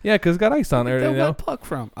puck? Yeah, because it's got ice on there. Wet puck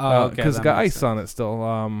from? Oh, okay. Because it's got ice on it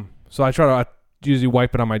still. So I usually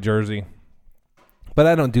wipe it on my jersey. But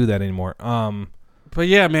I don't do that anymore. But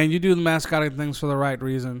yeah, man, you do the mascotting things for the right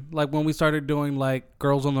reason. Like when we started doing like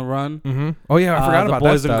Girls on the Run. Mm-hmm. Oh yeah, I forgot about that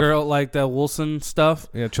boys stuff. and girls, like the Wilson stuff.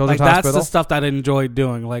 Yeah, Children's Hospital. That's the stuff that I enjoyed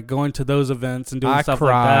doing, like going to those events and doing stuff like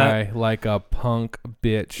that. I cry like a punk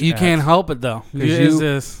bitch. You can't help it though.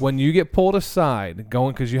 When you get pulled aside,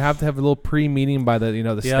 because you have to have a little pre-meeting by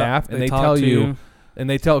the staff, and they tell you, and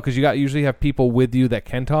they tell because you usually have people with you that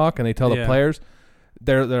can talk, and they tell the players,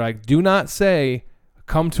 they're like, do not say,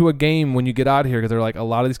 come to a game when you get out of here, because they're like, a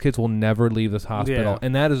lot of these kids will never leave this hospital,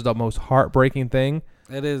 and that is the most heartbreaking thing.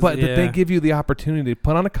 It is, but that they give you the opportunity to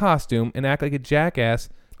put on a costume and act like a jackass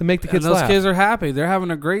to make the kids laugh. Those kids are happy; they're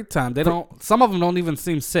having a great time. Some of them don't even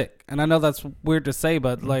seem sick, and I know that's weird to say,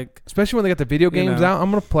 but like, especially when they got the video games out, I'm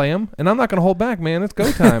gonna play them, and I'm not gonna hold back, man. It's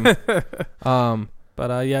go time. But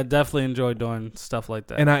definitely enjoy doing stuff like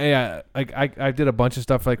that. And I did a bunch of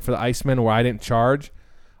stuff like for the Iceman where I didn't charge.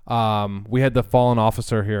 We had the fallen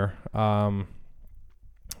officer here.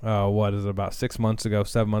 What is it, about 7 months ago,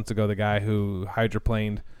 the guy who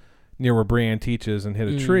hydroplaned near where Brianne teaches and hit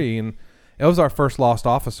a tree. And it was our first lost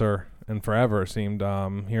officer in forever, it seemed,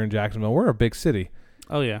 here in Jacksonville. We're a big city.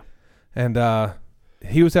 Oh yeah. And, they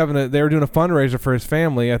were doing a fundraiser for his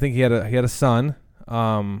family. I think he had a son.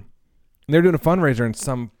 They were doing a fundraiser in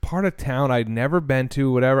some part of town I'd never been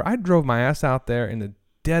to, whatever. I drove my ass out there in the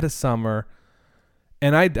dead of summer.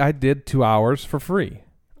 And I did 2 hours for free,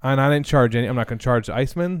 and I didn't charge any. I'm not going to charge the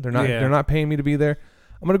Iceman. They're not paying me to be there.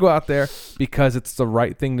 I'm going to go out there because it's the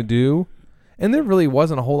right thing to do. And there really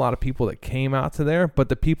wasn't a whole lot of people that came out to there, but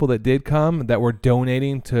the people that did come that were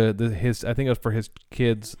donating to I think it was for his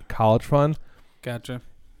kids' college fund. Gotcha.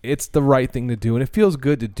 It's the right thing to do, and it feels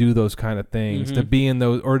good to do those kind of things, to be in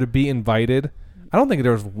those or to be invited. I don't think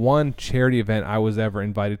there was one charity event I was ever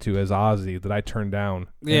invited to as Ozzy that I turned down.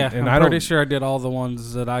 Yeah, and I'm pretty sure I did all the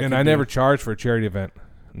ones that I. And I never charged for a charity event.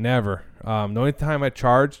 Never. The only time I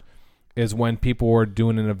charged is when people were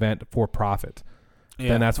doing an event for profit. Yeah,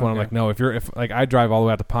 then that's when I'm like, no. If I drive all the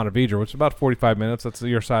way out to Ponte Vedra, which is about 45 minutes. That's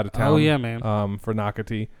your side of town. Oh yeah, man. For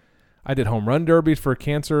Nocatee, I did home run derbies for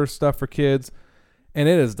cancer stuff for kids, and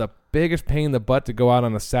it is the biggest pain in the butt to go out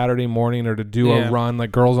on a Saturday morning or to do a run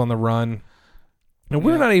like Girls on the Run. And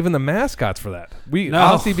we're not even the mascots for that.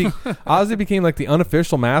 Ozzy became like the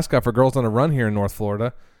unofficial mascot for Girls on the Run here in North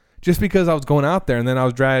Florida, just because I was going out there, and then I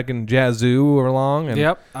was dragging Jazoo along.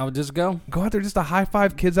 And I would just go out there just to high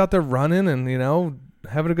five kids out there running and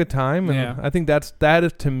having a good time. And I think that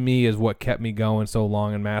is to me is what kept me going so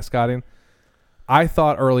long in mascotting. I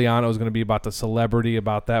thought early on it was going to be about the celebrity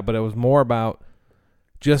about that, but it was more about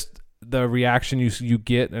just the reaction you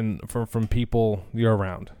get and from people you're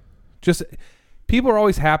around. Just. People are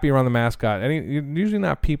always happy around the mascot. Usually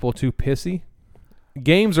not people too pissy.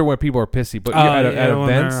 Games are where people are pissy, but at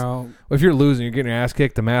events, if you're losing, you're getting your ass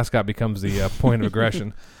kicked, the mascot becomes the point of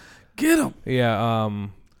aggression. Get them. Yeah.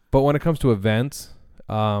 But when it comes to events,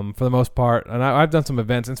 for the most part, and I've done some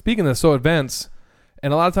events. And speaking of events,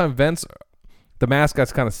 and a lot of times events, the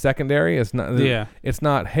mascot's kind of secondary. It's not. It's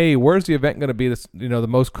not. Hey, where's the event going to be? This the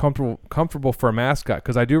most comfortable for a mascot.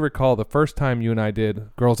 Because I do recall the first time you and I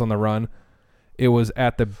did Girls on the Run. It was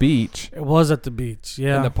at the beach. It was at the beach,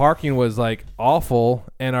 yeah. And the parking was like awful,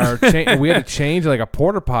 and we had to change like a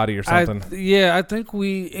porta potty or something. I think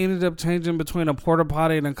we ended up changing between a porta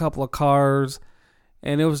potty and a couple of cars,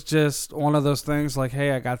 and it was just one of those things like,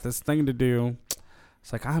 hey, I got this thing to do.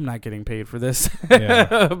 It's like, I'm not getting paid for this.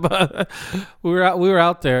 Yeah. But we were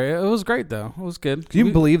out there. It was great though. It was good. Do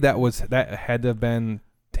you believe that had to have been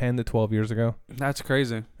 10 to 12 years ago? That's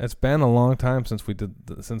crazy. It's been a long time since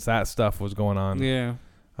since that stuff was going on. Yeah.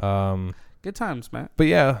 Good times, Matt. But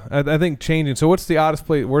yeah, I think changing. So what's the oddest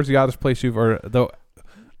place? Where's the oddest place or the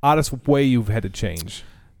oddest way you've had to change?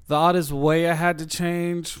 The oddest way I had to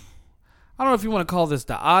change. I don't know if you want to call this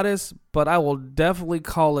the oddest, but I will definitely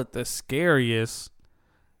call it the scariest.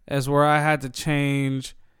 Is where I had to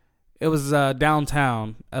change. It was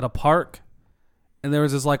downtown at a park, and there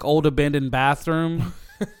was this like old abandoned bathroom,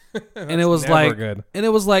 and it was like, good. And it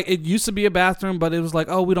was like it used to be a bathroom, but it was like,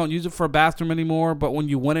 oh, we don't use it for a bathroom anymore. But when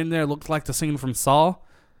you went in there, it looked like the scene from Saw,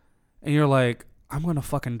 and you're like, I'm gonna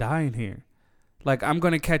fucking die in here, like I'm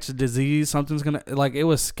gonna catch a disease. Something's gonna like. It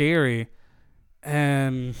was scary,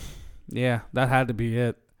 and yeah, that had to be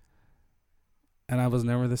it. And I was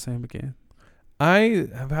never the same again.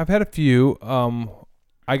 I've had a few.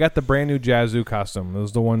 I got the brand new Jazoo costume. It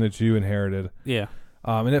was the one that you inherited. Yeah.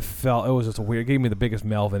 And it was just weird. It gave me the biggest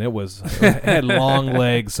Melvin. It had long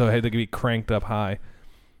legs, so it had to be cranked up high.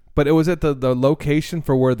 But it was at the location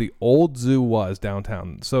for where the old zoo was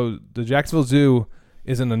downtown. So the Jacksonville Zoo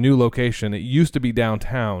is in a new location. It used to be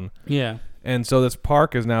downtown. Yeah. And so this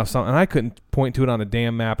park is now something. And I couldn't point to it on a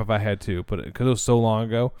damn map if I had to, but because it was so long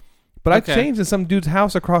ago. But I changed in some dude's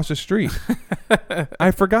house across the street. I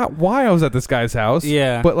forgot why I was at this guy's house.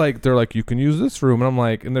 Yeah. But like they're like, you can use this room, and I'm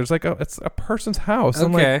like, and there's like it's a person's house.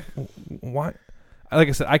 Okay. I'm like, why? Like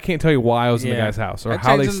I said, I can't tell you why I was in the guy's house or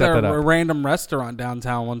how they set that up. A random restaurant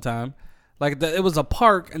downtown one time, like it was a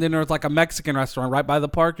park, and then there was like a Mexican restaurant right by the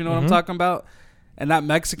park. You know what I'm talking about? And that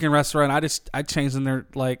Mexican restaurant, I changed in there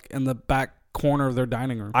like in the back corner of their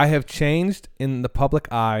dining room. I have changed in the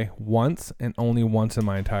public eye once and only once in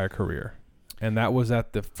my entire career. And that was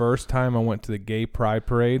at the first time I went to the Gay Pride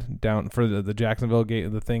Parade down for the Jacksonville Gay,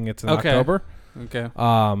 the thing. It's in October. Okay.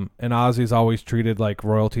 And Ozzy's always treated like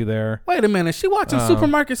royalty there. Wait a minute. She watching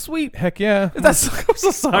Supermarket Sweep? Heck yeah. I'm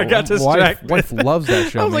so sorry. I got distracted. Wife loves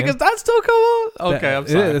that show. I was like, is that still come on? Okay, I'm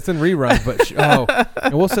sorry. It's in reruns, but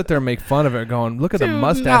and we'll sit there and make fun of it going, look at the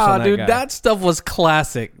mustache on that guy. That stuff was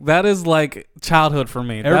classic. That is like childhood for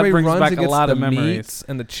me. Everybody that brings runs back a lot of memories. Meats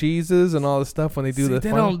and the cheeses and all the stuff when they do They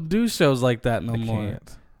don't do shows like that no more.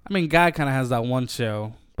 Can't. I mean, Guy kind of has that one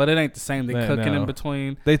show. But it ain't the same. They cooking in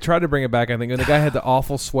between. They tried to bring it back, I think. And the guy had the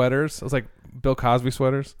awful sweaters. It was like Bill Cosby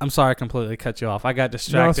sweaters. I'm sorry I completely cut you off. I got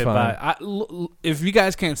distracted by if you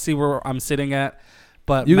guys can't see where I'm sitting at,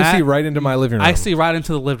 but you can see right into my living room. I see right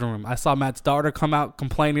into the living room. I saw Matt's daughter come out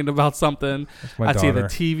complaining about something. I see the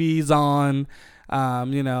TV's on.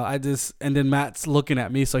 And then Matt's looking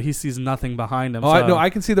at me, so he sees nothing behind him. Oh, no, I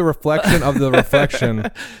can see the reflection of the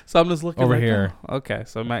reflection. So I'm just looking over right here. Now. Okay,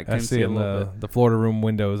 so Matt can see it in the Florida room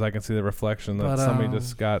windows. I can see the reflection that somebody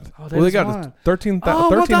just got. They got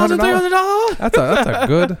 $1,300.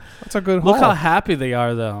 That's a good haul. Look how happy they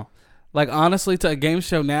are, though. Like honestly, to a game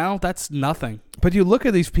show now, that's nothing. But you look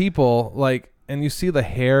at these people like. And you see the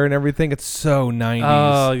hair and everything. It's so 90s.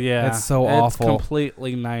 Oh, yeah. It's so awful. It's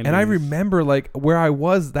completely 90s. And I remember, like, where I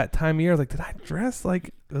was that time of year. Like, did I dress?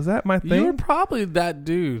 Like, was that my thing? You were probably that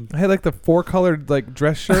dude. I had, like, the 4-colored, like,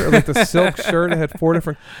 dress shirt. Or, like, the silk shirt. It had 4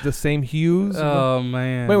 different, the same hues. Oh,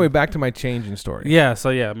 man. Wait, back to my changing story. Yeah,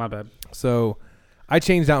 my bad. So, I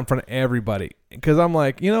changed out in front of everybody. Because I'm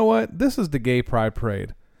like, you know what? This is the Gay Pride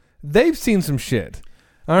Parade. They've seen some shit.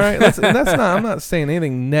 All right? That's not, I'm not saying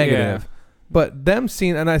anything negative. Yeah. But them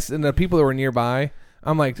seeing, and the people that were nearby,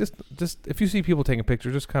 I'm like, just if you see people taking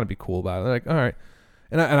pictures, just kind of be cool about it. They're like, all right.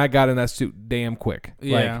 And I got in that suit damn quick.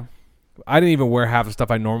 Yeah. Like, I didn't even wear half the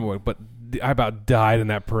stuff I normally wear, but I about died in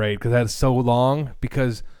that parade because that is so long.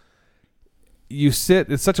 Because you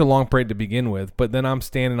sit, it's such a long parade to begin with, but then I'm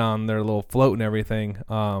standing on their little float and everything,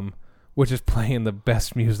 which is playing the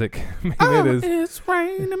best music. I mean, it is. It's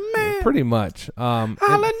raining, man. Pretty much.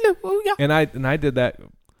 Hallelujah. And I did that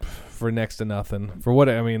for next to nothing. For what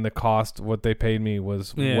I mean, the cost, what they paid me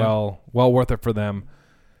was well worth it for them.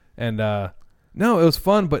 And no, it was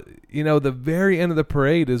fun. But the very end of the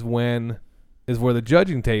parade is where the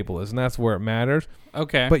judging table is, and that's where it matters.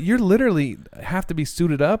 Okay. But you're literally have to be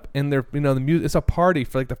suited up, and they're the music. It's a party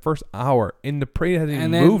for like the first hour, and the parade hasn't even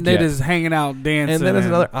moved yet. And then just hanging out, dancing, and then there's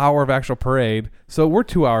another hour of actual parade. So we're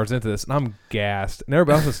 2 hours into this, and I'm gassed. And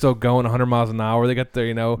everybody else is still going 100 miles an hour. They got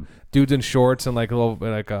their dudes in shorts and like little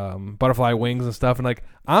butterfly wings and stuff, and like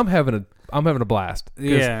I'm having a blast.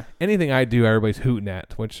 Yeah. Anything I do, everybody's hooting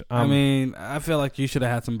at. Which I mean, I feel like you should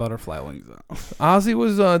have had some butterfly wings on. Ozzy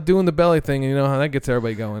was doing the belly thing, and you know how that gets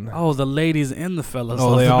everybody going. Oh, the ladies and the fellas.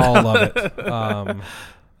 Oh, they all love it.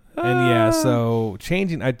 And yeah, so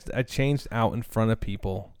changing, I changed out in front of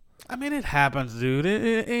people. I mean, it happens, dude.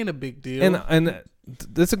 It ain't a big deal. And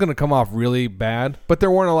this is going to come off really bad, but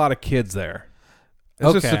there weren't a lot of kids there.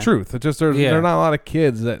 It's just the truth. It's just there are not a lot of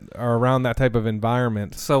kids that are around that type of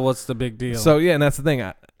environment. So what's the big deal? So yeah, and that's the thing.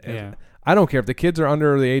 I don't care if the kids are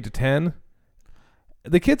under the age of 10.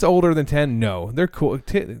 The kids older than 10, no, they're cool.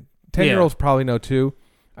 10-year-olds probably know too.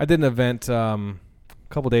 I did an event a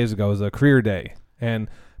couple days ago. It was a career day, and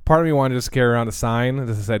part of me wanted to just carry around a sign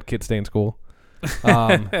that said "Kids stay in school."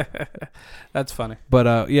 That's funny.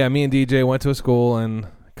 But yeah, me and DJ went to a school and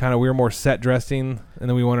kind of we were more set dressing, and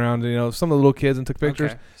then we went around to some of the little kids and took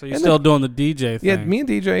pictures. Okay. So you're still doing the DJ thing? Yeah, me and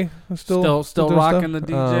DJ are still rocking stuff.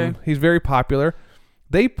 the DJ. He's very popular.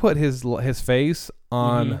 They put his face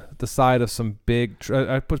on the side of some big.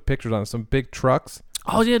 I put pictures on some big trucks.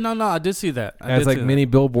 Oh yeah, no, I did see that. As like mini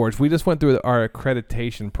billboards. We just went through our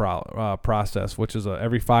accreditation process, which is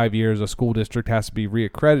every 5 years a school district has to be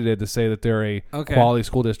reaccredited to say that they're a quality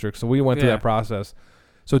school district. So we went through that process.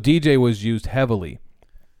 So DJ was used heavily,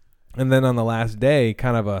 and then on the last day,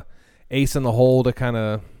 kind of a ace in the hole to kind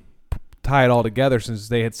of tie it all together, since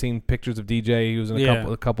they had seen pictures of DJ. He was in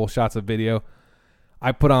a couple shots of video.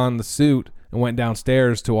 I put on the suit and went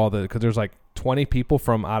downstairs to because there's like 20 people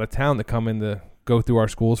from out of town that come in to go through our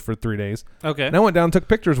schools for 3 days. Okay. And I went down and took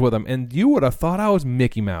pictures with them, and you would have thought I was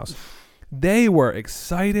Mickey Mouse. They were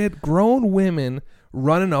excited, grown women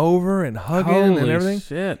running over and hugging and everything.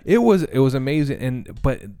 Shit. It was amazing.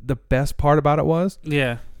 But the best part about it was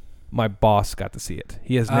my boss got to see it.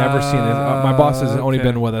 He has never seen it. My boss has only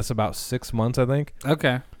been with us about 6 months, I think.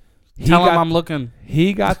 Okay. Tell him I'm looking.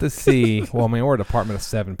 He got to see. Well, I mean, we're a department of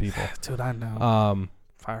 7 people. Dude, I know.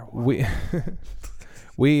 Firewall.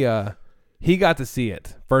 He got to see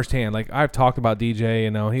it firsthand. Like, I've talked about DJ,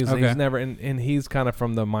 he's never, and he's kind of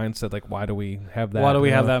from the mindset, like, why do we have that? Why do we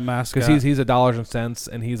have that mascot? Because he's a dollars and cents,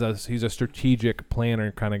 and he's a strategic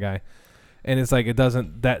planner kind of guy. And it's like,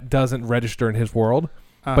 that doesn't register in his world.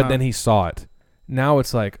 But then he saw it. Now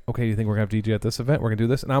it's like, okay, do you think we're going to have DJ at this event? We're going to do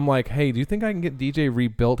this? And I'm like, hey, do you think I can get DJ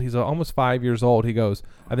rebuilt? He's almost 5 years old. He goes,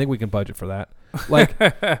 I think we can budget for that. Like,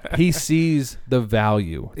 he sees the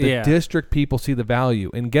value. The district people see the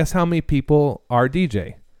value. And guess how many people are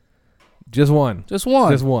DJ? Just one. Just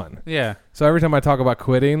one. Yeah. So every time I talk about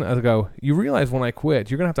quitting, I go, you realize when I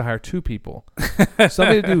quit, you're going to have to hire 2 people.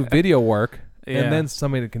 Somebody to do video work, and then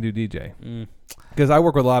somebody that can do DJ. Because I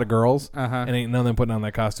work with a lot of girls, and ain't none of them putting on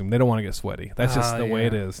that costume. They don't want to get sweaty. That's just the way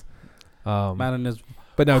it is. Man and his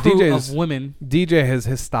but no, of women. DJ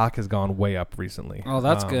his stock has gone way up recently. Oh,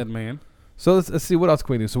 that's good, man. So let's see, what else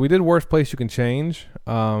can we do? So we did worst place you can change.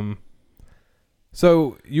 So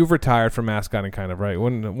you've retired from mascotting, kind of, right?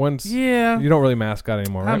 You don't really mascot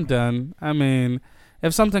anymore, right? I'm done. I mean,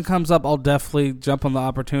 if something comes up, I'll definitely jump on the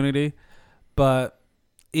opportunity. But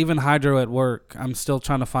even hydro at work, I'm still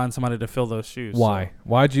trying to find somebody to fill those shoes. Why? So.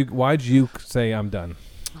 Why'd you say I'm done?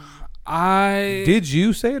 Did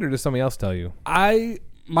you say it, or did somebody else tell you?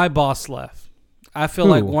 My boss left. I feel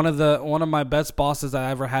like one of my best bosses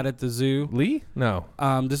I ever had at the zoo. Lee? No.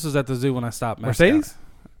 This was at the zoo when I stopped. Mercedes?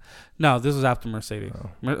 No, this was after Mercedes.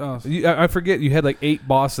 I forget you had like 8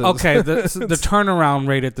 bosses. Okay, the turnaround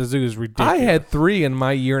rate at the zoo is ridiculous. I had 3 in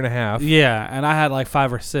my year and a half. Yeah, and I had like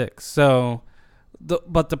 5 or 6. So,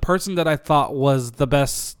 but the person that I thought was the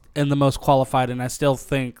best and the most qualified, and I still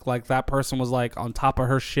think like that person was like on top of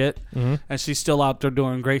her shit, and she's still out there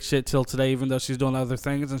doing great shit till today, even though she's doing other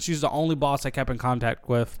things. And she's the only boss I kept in contact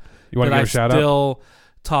with. You want to give a shout out? Still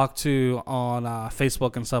talk to on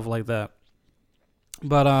Facebook and stuff like that.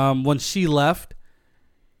 But when she left,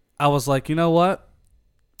 I was like, you know what?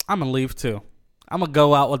 I'm gonna leave too. I'm gonna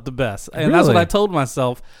go out with the best, and that's what I told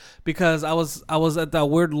myself, because I was at that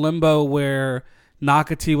weird limbo where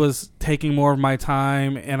Nakati was taking more of my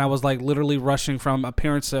time, and I was like literally rushing from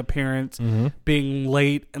appearance to appearance, being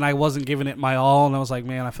late, and I wasn't giving it my all. And I was like,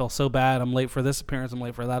 man, I feel so bad. I'm late for this appearance. I'm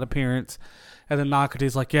late for that appearance. And then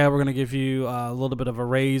Nakati's like, yeah, we're going to give you a little bit of a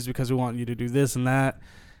raise because we want you to do this and that.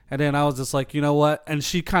 And then I was just like, you know what? And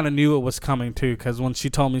she kind of knew it was coming too, because when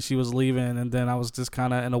she told me she was leaving, and then I was just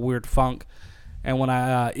kind of in a weird funk. And when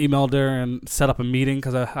I emailed her and set up a meeting,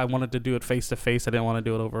 because I wanted to do it face to face, I didn't want to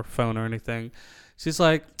do it over phone or anything. She's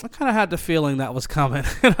like, I kind of had the feeling that was coming.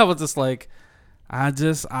 And I was just like, I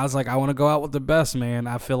was like, I want to go out with the best, man.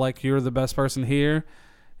 I feel like you're the best person here.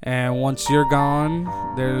 And once you're gone,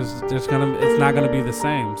 it's not going to be the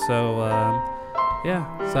same. So,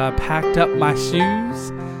 yeah. So I packed up my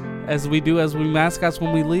shoes as we do as we mascots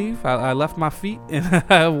when we leave. I left my feet and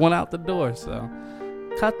I went out the door. So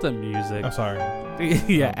cut the music. I'm sorry.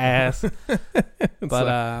 Yeah, ass.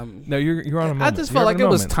 But no, you're on a moment. I just felt like it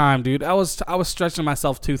was time, dude. I was stretching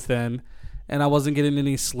myself too thin, and I wasn't getting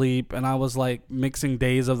any sleep, and I was like mixing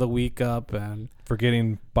days of the week up and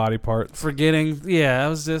forgetting body parts. Yeah, I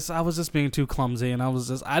was just being too clumsy, and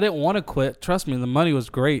I didn't want to quit. Trust me, the money was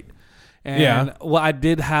great. And well, I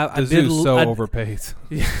did have. The zoo's so overpaid.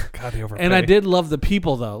 Yeah, God, they overpaid. And I did love the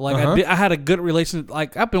people though. Like I had a good relation.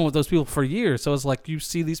 Like I've been with those people for years, so it's like you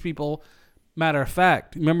see these people. Matter of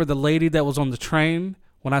fact, remember the lady that was on the train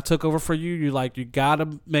when I took over for you? You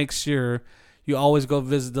gotta make sure you always go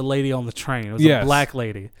visit the lady on the train. It was a black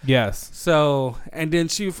lady. Yes. So, and then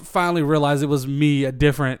she finally realized it was me, a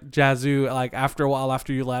different Yazoo. Like after a while,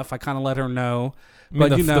 after you left, I kind of let her know.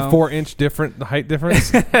 But the 4-inch the height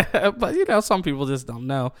difference. But some people just don't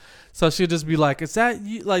know. So she'd just be like, "Is that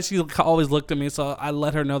you?" Like she always looked at me, so I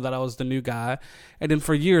let her know that I was the new guy. And then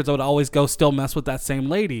for years, I would always go still mess with that same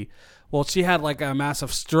lady. Well, she had like a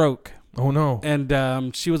massive stroke. Oh no!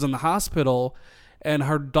 And she was in the hospital, and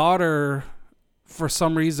her daughter, for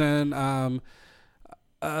some reason,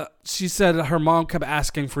 she said her mom kept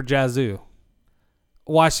asking for Yazoo.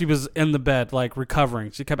 While she was in the bed, like recovering,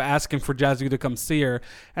 she kept asking for Yazoo to come see her,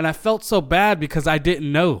 and I felt so bad because I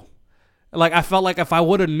didn't know. Like I felt like if I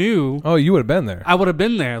would have knew, you would have been there. I would have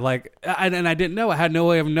been there. Like, and I didn't know. I had no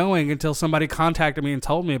way of knowing until somebody contacted me and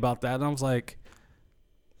told me about that, and I was like,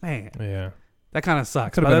 man, yeah, that kind of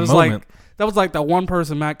sucks. Could have been a moment. That was like the one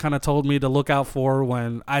person Matt kind of told me to look out for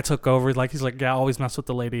when I took over. Like he's like, yeah, I always mess with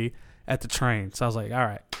the lady at the train. So I was like, all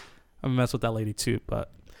right, I'm gonna mess with that lady too,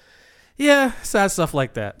 but. Yeah, sad stuff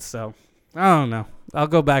like that. So, I don't know. I'll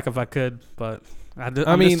go back if I could, but I'm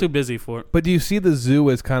just too busy for it. But do you see the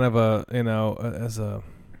zoo as kind of the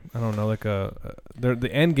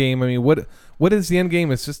end game? I mean, what is the end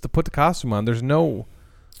game? It's just to put the costume on. There's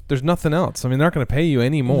nothing else. I mean, they're not going to pay you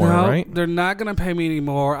anymore, right? They're not going to pay me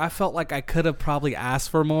anymore. I felt like I could have probably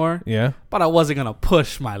asked for more. Yeah. But I wasn't going to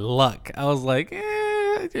push my luck. I was like,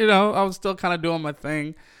 I was still kind of doing my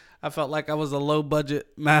thing. I felt like I was a low-budget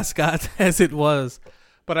mascot as it was.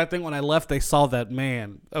 But I think when I left, they saw that,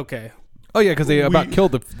 man, okay. Oh, yeah, because they about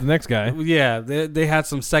killed the next guy. Yeah, they had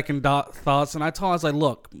some second thoughts. And I told him, I was like,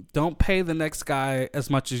 look, don't pay the next guy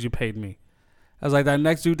as much as you paid me. I was like, that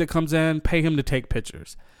next dude that comes in, pay him to take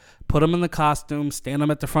pictures. Put him in the costume, stand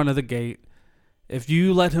him at the front of the gate. If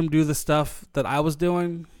you let him do the stuff that I was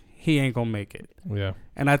doing, he ain't going to make it. Yeah.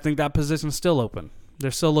 And I think that position's still open.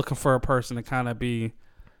 They're still looking for a person to kind of be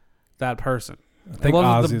that person. I think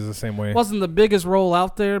Ozzy's the same way. It wasn't the biggest role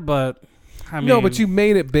out there, but I mean, no, but you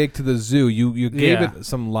made it big to the zoo. You gave it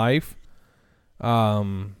some life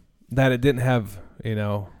that it didn't have,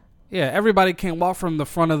 Yeah, everybody can't walk from the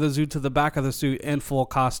front of the zoo to the back of the zoo in full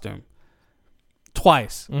costume.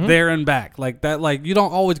 Twice, there and back, like that. Like you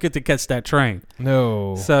don't always get to catch that train.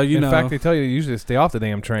 No. So in fact, they tell you usually to stay off the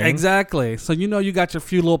damn train. Exactly. So you got your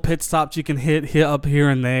few little pit stops you can hit up here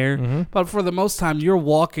and there. But for the most time, you're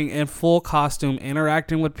walking in full costume,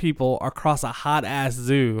 interacting with people across a hot ass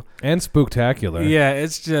zoo and spooktacular. Yeah,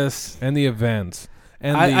 it's just and the events.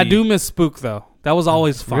 And I do miss Spook though. That was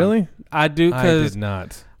always fun. Really? I do. I did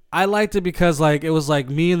not. I liked it because like it was like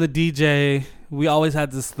me and the DJ. We always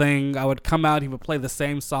had this thing. I would come out. He would play the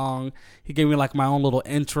same song. He gave me like my own little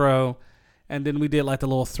intro. And then we did like the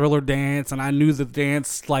little Thriller dance. And I knew the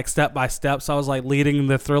dance like step by step. So I was like leading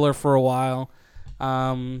the Thriller for a while.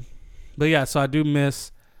 But yeah, so I do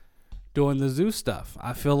miss doing the zoo stuff.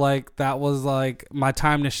 I feel like that was like my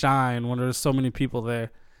time to shine when there was so many people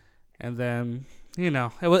there. And then...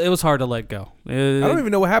 it was hard to let go. I don't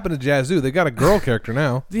even know what happened to Yazoo. They got a girl character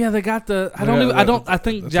now. Yeah, they got the. I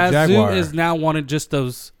think Yazoo is now wanted just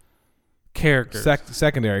those characters,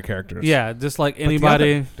 secondary characters. Yeah, just like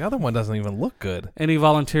anybody. The other one doesn't even look good. Any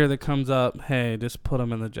volunteer that comes up, hey, just put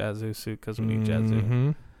him in the Yazoo suit because we need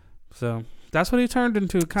Yazoo. So that's what he turned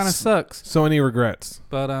into. Kind of sucks. So any regrets?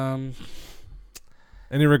 But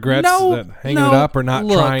Any regrets that hanging it up or not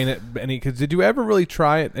trying it any? Because did you ever really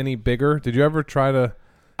try it any bigger? Did you ever try to?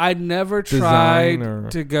 I never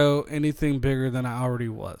tried to go anything bigger than I already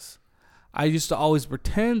was. I used to always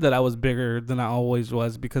pretend that I was bigger than I always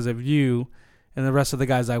was because of you and the rest of the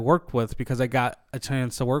guys I worked with, because I got a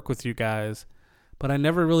chance to work with you guys. But I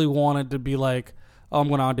never really wanted to be like, oh, I'm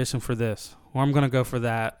going to audition for this or I'm going to go for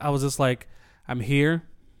that. I was just like, I'm here.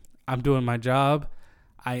 I'm doing my job.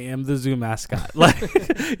 I am the zoo mascot. Like,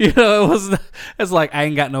 it's like I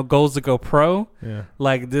ain't got no goals to go pro. Yeah.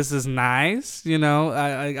 Like, this is nice.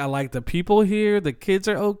 I like the people here. The kids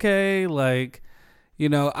are okay. Like,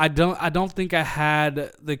 I don't think I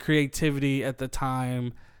had the creativity at the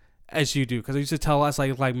time as you do, because I used to tell us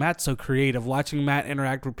like Matt's so creative. Watching Matt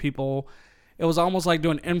interact with people, it was almost like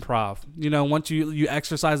doing improv. Once you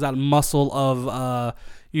exercise that muscle of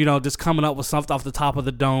just coming up with something off the top of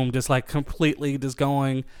the dome, just like completely just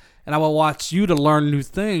going. And I would watch you to learn new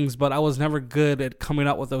things, but I was never good at coming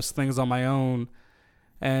up with those things on my own.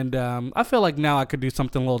 And I feel like now I could do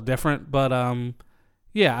something a little different, but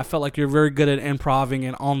I felt like you're very good at improving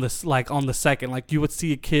and on the second, like you would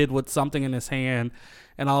see a kid with something in his hand,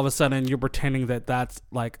 and all of a sudden you're pretending that that's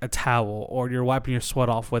like a towel, or you're wiping your sweat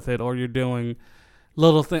off with it, or you're doing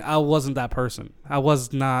little thing. I wasn't that person. I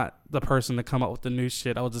was not the person to come up with the new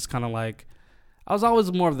shit. I was just kind of like, I was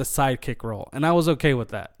always more of the sidekick role, and I was okay with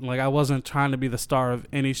that. Like, I wasn't trying to be the star of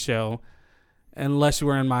any show, unless you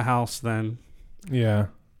were in my house. Then, yeah.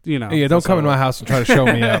 Don't come in my house and try to show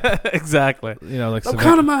me up. Exactly. Like don't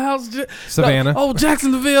come to my house, Savannah.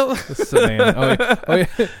 Jacksonville. Savannah. Oh,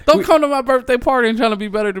 yeah. Don't come to my birthday party and trying to be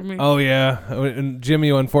better than me. Oh yeah, and Jimmy,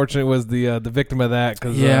 unfortunately, was the victim of that.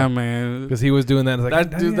 Cause, man, because he was doing that. Like,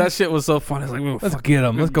 that shit was so funny. It's like, let's get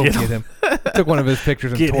him. Let's go get him. Took one of his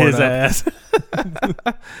pictures and get tore his it up.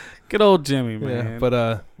 ass. Good old Jimmy, man. Yeah,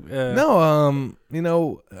 but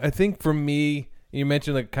no, I think for me, you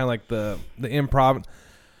mentioned like kind of like the improv.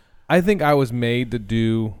 I think I was made to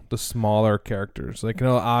do the smaller characters, like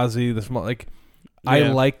Ozzy, the small. Like I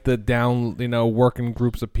like the down, working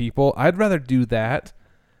groups of people. I'd rather do that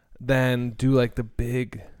than do like the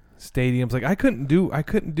big stadiums. Like I couldn't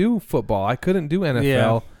do football. I couldn't do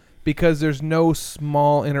NFL because there's no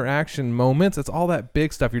small interaction moments. It's all that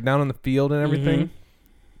big stuff. You're down on the field and everything.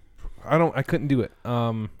 Mm-hmm. I couldn't do it.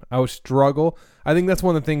 I would struggle. I think that's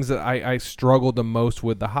one of the things that I struggled the most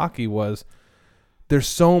with the hockey was. There's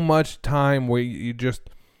so much time where you just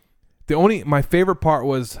my favorite part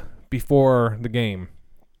was before the game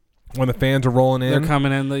when the fans are rolling in. They're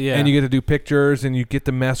coming in, and you get to do pictures and you get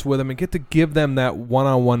to mess with them and get to give them that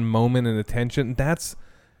one-on-one moment and attention. That's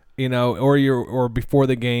or before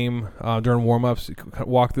the game during warm-ups,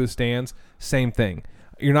 walk through the stands, same thing.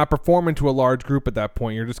 You're not performing to a large group at that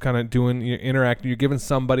point. You're just kind of you're interacting. You're giving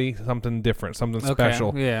somebody something different, something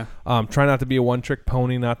special. Yeah. Try not to be a one-trick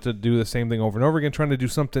pony, not to do the same thing over and over again. Trying to do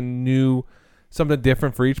something new, something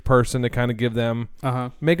different for each person to kind of give them,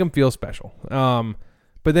 make them feel special.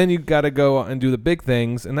 But then you got to go and do the big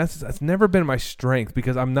things, and that's never been my strength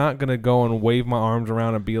because I'm not gonna go and wave my arms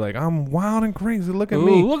around and be like I'm wild and crazy. Look at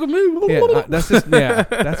me. Look at me. That's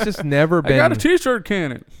just never been. I got a T-shirt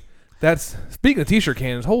cannon. That's speaking of T-shirt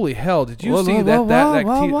cannons. Holy hell! Did you see that?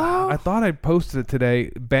 I thought I posted it today.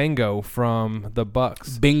 Bango from the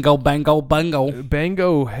Bucks. Bingo, bango, bango.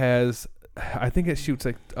 Bango has, I think it shoots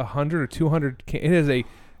like 100 or 200. It is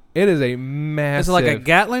a massive. Is it like a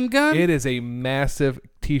Gatling gun? It is a massive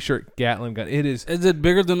T-shirt Gatling gun. It is. Is it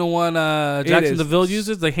bigger than the one Jackson DeVille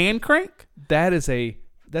uses? The hand crank?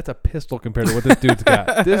 That's a pistol compared to what this dude's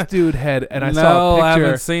got. This dude had, and I saw a picture. I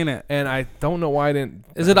haven't seen it. And I don't know why I didn't.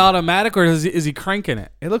 Is it automatic or is he cranking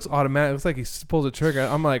it? It looks automatic. It looks like he pulls a trigger.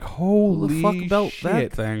 I'm like, holy fuck about shit.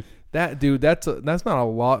 That thing. That dude, that's not a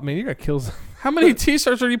lot. I mean, you're going to kill some. How many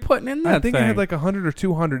T-shirts are you putting in that I think thing? I had like 100 or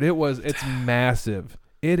 200. It's massive.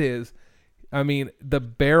 It is. I mean, the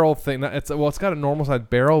barrel thing, it's got a normal size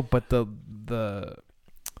barrel, but the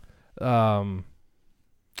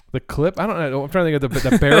clip, I don't know. I'm trying to think of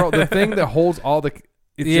the barrel, the thing that holds all the.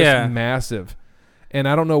 It's just massive, and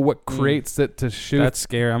I don't know what creates it to shoot. That's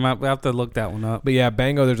scary. I have to look that one up. But yeah,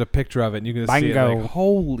 Bango. There's a picture of it, and you can see it. Like,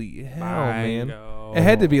 holy hell, man! It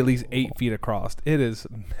had to be at least 8 feet across. It is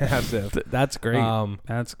massive. That's great.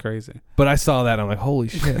 That's crazy. But I saw that, and I'm like, holy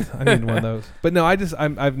shit! I need one of those. But no,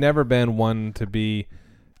 I've never been one to be.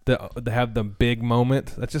 To have the big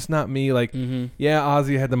moment. That's just not me. Like, yeah,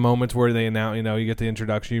 Ozzy had the moments where they announce, you get the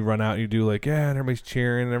introduction, you run out, you do like, yeah, and everybody's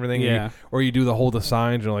cheering and everything. Yeah. Or you do the hold the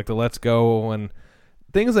signs, like the let's go and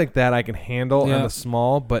things like that I can handle on the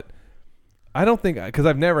small, but I don't think, because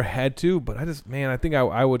I've never had to, but I think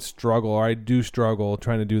I would struggle, or I do struggle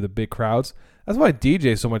trying to do the big crowds. That's why DJ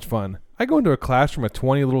is so much fun. I go into a classroom of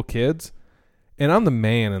 20 little kids, and I'm the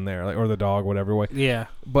man in there, or the dog, whatever way. Yeah.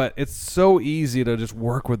 But it's so easy to just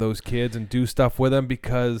work with those kids and do stuff with them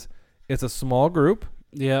because it's a small group.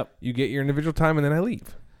 Yep. You get your individual time, and then I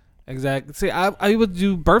leave. Exactly. See, I would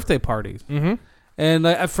do birthday parties. Mm-hmm. And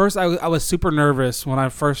at first, I was super nervous when I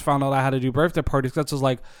first found out I had to do birthday parties. Because I was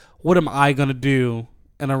like, what am I going to do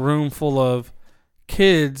in a room full of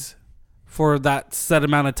kids for that set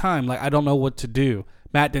amount of time? Like, I don't know what to do.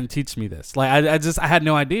 Matt didn't teach me this. Like, I had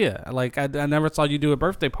no idea. Like, I never saw you do a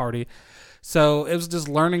birthday party. So it was just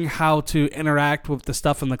learning how to interact with the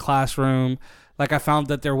stuff in the classroom. Like I found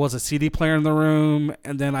that there was a CD player in the room,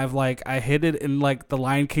 and then I hit it, and like the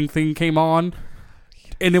Lion King thing came on,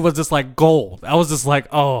 and it was just like gold. I was just like,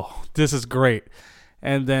 oh, this is great.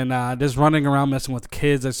 And then just running around messing with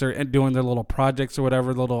kids as they're doing their little projects or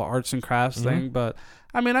whatever, little arts and crafts thing. But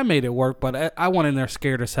I mean, I made it work, but I went in there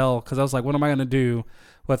scared as hell because I was like, what am I going to do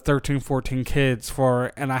with 13, 14 kids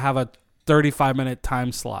and I have a 35-minute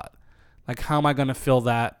time slot? Like, how am I going to fill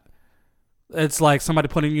that? It's like somebody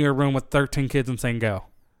putting you in a room with 13 kids and saying, go.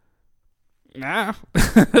 Nah.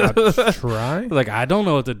 I'll try. Like, I don't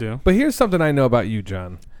know what to do. But here's something I know about you,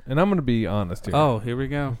 John. And I'm going to be honest here. Oh, here we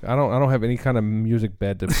go. I don't have any kind of music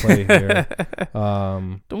bed to play here.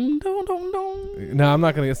 Dum, dum, dum, dum. No, I'm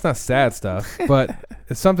not going to. It's not sad stuff, but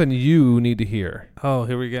it's something you need to hear. Oh,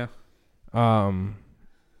 here we go.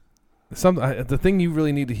 The thing you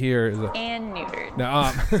really need to hear is and neutered.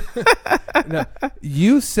 no,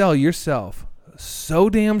 you sell yourself so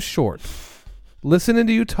damn short. Listening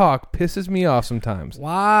to you talk pisses me off sometimes.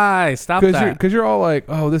 Why? Stop that. Because you're all like,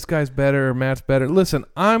 oh, this guy's better, Matt's better. Listen,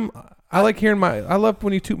 I like hearing I love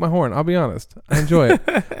when you toot my horn. I'll be honest. I enjoy it.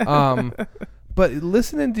 But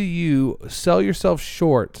listening to you sell yourself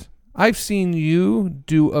short, I've seen you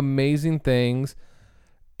do amazing things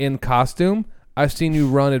in costume. I've seen you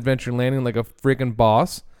run Adventure Landing like a freaking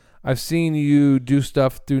boss. I've seen you do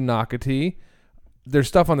stuff through Nakati. There's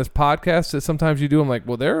stuff on this podcast that sometimes you do. I'm like,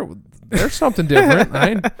 well, there's something different.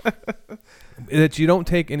 That you don't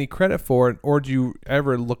take any credit for it, or do you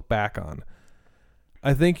ever look back on.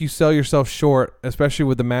 I think you sell yourself short, especially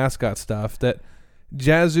with the mascot stuff. That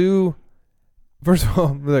Jazzu, first of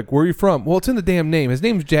all, like, where are you from? Well, it's in the damn name. His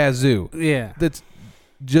name's Jazzu. Yeah. That's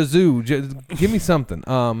Jazzu. Give me something.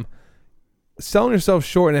 Selling yourself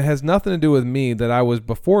short, and it has nothing to do with me that I was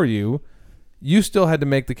before you. You still had to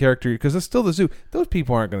make the character because it's still the zoo. Those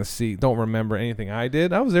people aren't going to don't remember anything I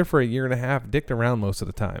did. I was there for a year and a half, dicked around most of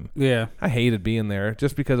the time. Yeah. I hated being there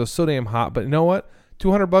just because it was so damn hot. But you know what?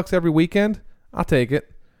 $200 every weekend, I'll take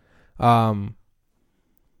it. But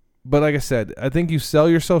like I said, I think you sell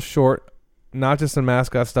yourself short, not just in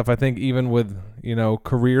mascot stuff. I think even with,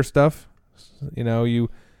 career stuff, you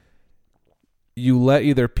let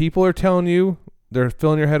either people are telling you they're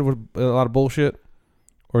filling your head with a lot of bullshit,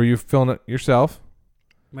 or you're filling it yourself.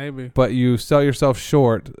 Maybe. But you sell yourself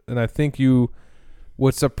short, and I think you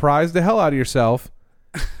would surprise the hell out of yourself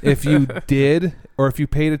if you did, or if you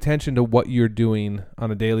paid attention to what you're doing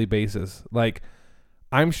on a daily basis. Like,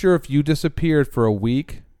 I'm sure if you disappeared for a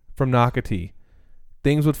week from Nakati,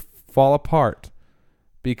 things would fall apart,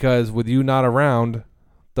 because with you not around,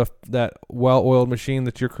 that well-oiled machine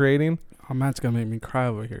that you're creating, oh, Matt's going to make me cry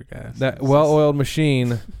over here, guys. That well-oiled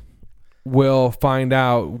machine will find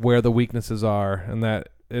out where the weaknesses are, and that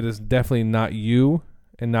it is definitely not you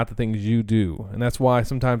and not the things you do. And that's why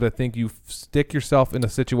sometimes I think you stick yourself into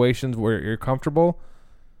situations where you're comfortable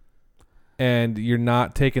and you're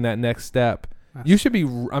not taking that next step. You should be,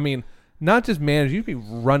 not just manage, you should be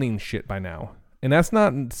running shit by now. And that's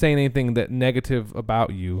not saying anything that negative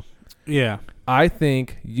about you. Yeah. I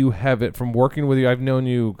think you have it from working with you. I've known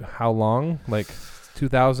you how long? Like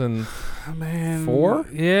 2004?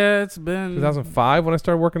 Yeah, it's been 2005 when I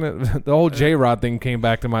started working at the whole J-Rod thing came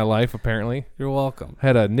back to my life, apparently. You're welcome. I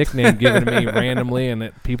had a nickname given to me randomly,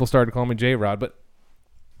 and people started calling me J-Rod. But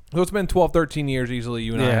so it's been 12, 13 years easily.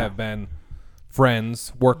 You and I have been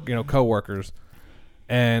friends, co-workers.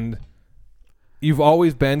 And you've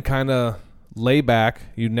always been kind of lay back.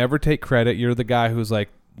 You never take credit. You're the guy who's like,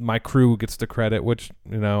 my crew gets the credit, which,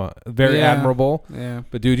 very admirable. Yeah.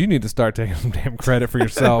 But, dude, you need to start taking some damn credit for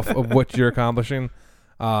yourself of what you're accomplishing.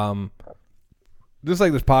 Just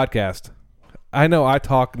like this podcast. I know I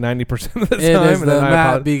talk 90% of the time. It is the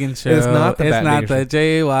Matt Began Show. It's not the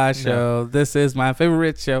JY Show. No. This is my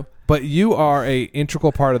favorite show. But you are a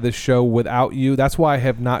integral part of this show. Without you, that's why I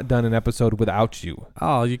have not done an episode without you.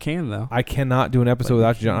 Oh, you can, though. I cannot do an episode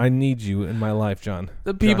without you, John. I need you in my life, John.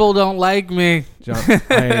 The people don't like me. John,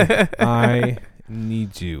 I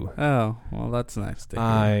need you. Oh, well, that's nice to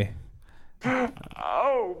hear.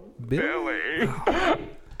 Oh, Billy.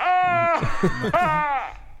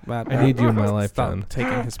 Matt, I need you in my life, stop John.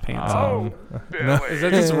 taking his pants off. No. Is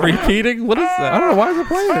that just repeating? What is that? I don't know. Why is it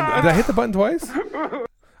playing? Did I hit the button twice?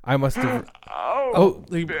 I must have. Oh,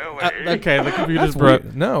 Billy. Okay, the computer's That's broke.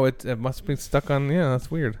 weird. No, it must be stuck on. Yeah, that's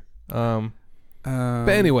weird. But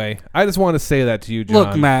anyway, I just wanted to say that to you, John.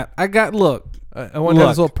 Look, Matt, I want to have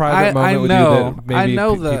this little private moment with you that maybe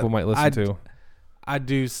people might listen to. I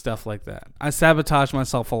do stuff like that. I sabotage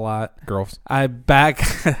myself a lot. Girls. I back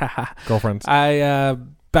Girlfriends. I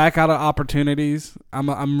back out of opportunities.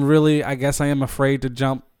 I'm really, I guess I am afraid to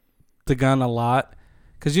jump the gun a lot,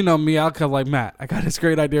 Because you know me, I'll come like, Matt, I got this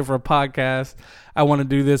great idea for a podcast. I want to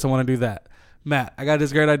do this. I want to do that. Matt, I got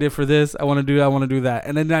this great idea for this. I want to do that.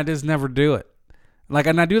 And then I just never do it. Like,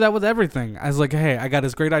 and I do that with everything. I was like, hey, I got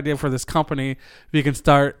this great idea for this company. We can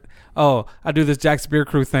start. Oh, I do this Jack's Beer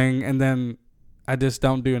Crew thing. And then I just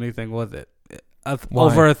don't do anything with it.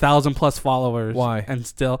 Over 1,000+ followers. Why? And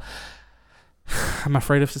still, I'm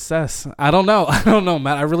afraid of success. I don't know. I don't know,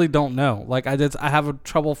 Matt. I really don't know. Like, I have a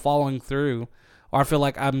trouble following through. Or I feel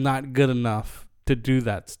like I'm not good enough to do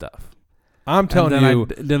that stuff. I'm telling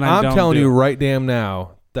you right damn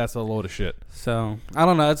now, that's a load of shit. So I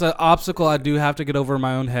don't know. It's an obstacle I do have to get over in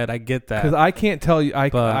my own head. I get that because I can't tell you.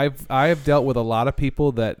 I have dealt with a lot of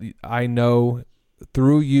people that I know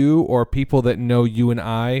through you or people that know you and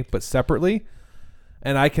I, but separately.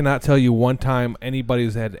 And I cannot tell you one time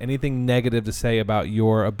anybody's had anything negative to say about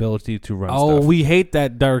your ability to run stuff. Oh, we hate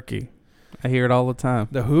that darky. I hear it all the time.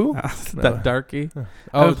 The who? That darky.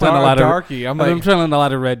 Oh, darky. I'm playing a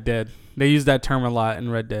lot of Red Dead. They use that term a lot in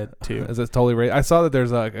Red Dead too. Is it totally right? I saw that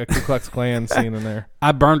there's a Ku Klux Klan scene in there.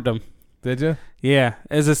 I burnt them. Did you? Yeah.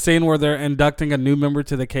 There's a scene where they're inducting a new member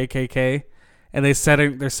to the KKK, and they're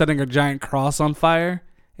setting a giant cross on fire,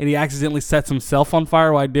 and he accidentally sets himself on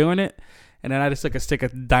fire while doing it. And then I just took a stick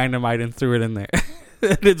of dynamite and threw it in there.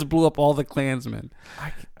 It just blew up all the Klansmen.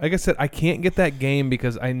 Like I said, I can't get that game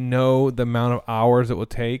because I know the amount of hours it will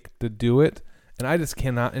take to do it, and I just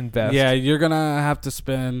cannot invest. Yeah, you're going to have to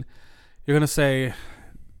spend... You're going to say,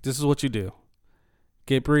 this is what you do.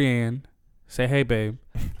 Get Brienne. Say, hey, babe,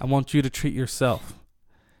 I want you to treat yourself.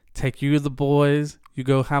 Take you to the boys. You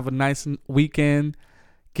go have a nice weekend.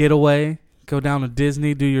 Get away. Go down to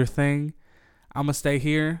Disney. Do your thing. I'm going to stay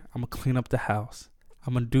here. I'm going to clean up the house.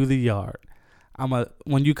 I'm going to do the yard.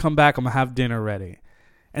 When you come back, I'm going to have dinner ready.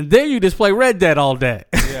 And then you just play Red Dead all day.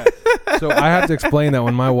 Yeah. So I have to explain that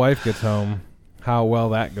when my wife gets home, how well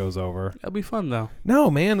that goes over. It'll be fun, though. No,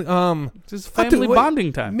 man. Just family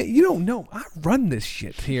bonding time. You don't know. I run this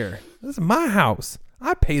shit here. This is my house.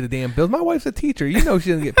 I pay the damn bills. My wife's a teacher. You know she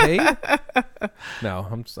doesn't get paid.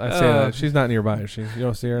 No, I say that. She's not nearby. You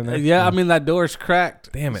don't see her in there? Yeah, no. I mean, that door's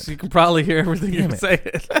cracked. Damn it. So you can probably hear everything you're saying.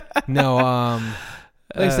 No,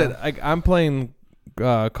 like I said, I'm playing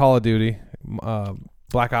Call of Duty,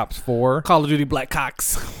 Black Ops 4. Call of Duty Black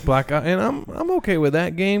Ops. And I'm okay with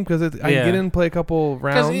that game because I can get in and play a couple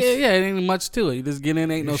rounds. Yeah, it ain't much to it. You just get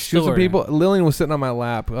in, ain't no shoot story. Some people. Lillian was sitting on my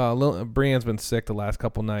lap. Brianne's been sick the last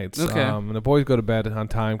couple nights. Okay. And the boys go to bed on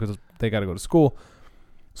time because they got to go to school.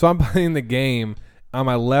 So I'm playing the game. On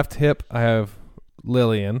my left hip, I have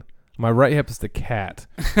Lillian. My right hip is the cat.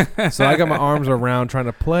 So I got my arms around trying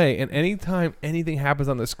to play. And anytime anything happens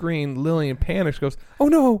on the screen, Lillian panics, goes, "Oh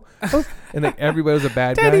no!" And like everybody was a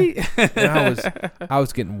bad guy. And I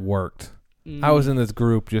was getting worked. I was in this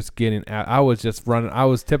group just getting out. I was just running. I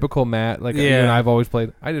was typical Matt, like you and I've always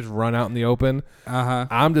played. I just run out in the open.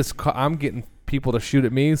 I'm getting people to shoot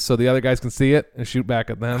at me so the other guys can see it and shoot back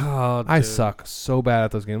at them. Oh, I suck so bad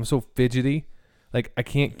at those games. I'm so fidgety. Like I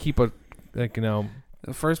can't keep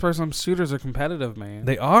The first-person shooters are competitive, man.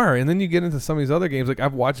 They are, and then you get into some of these other games. Like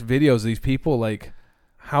I've watched videos of these people, like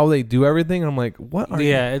how they do everything. And I'm like, what?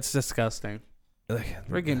 It's disgusting. Like,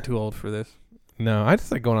 we're getting too old for this. No, I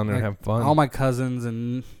just like going on there and having fun. All my cousins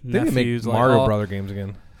and they nephews need to make Mario Brother games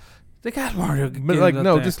again. They got Mario games. But like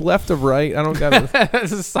no, just left of right. I don't got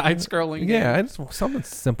it's a side-scrolling. Yeah, I just want something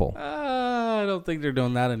simple. I don't think they're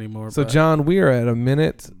doing that anymore. So John, we are at a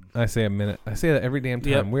minute. I say a minute. I say that every damn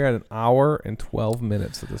time. Yep. We're at an hour and 12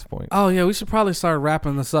 minutes at this point. Oh yeah, we should probably start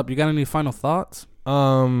wrapping this up. You got any final thoughts?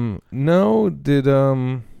 No.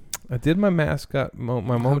 I did my mascot,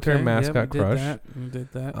 my momentary mascot crush. We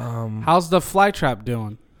did that. How's the fly trap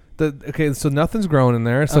doing? So nothing's grown in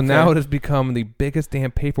there. So now it has become the biggest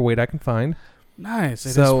damn paperweight I can find. Nice.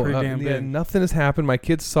 It is pretty damn big. Nothing has happened. My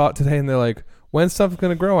kids saw it today and they're like, "When's stuff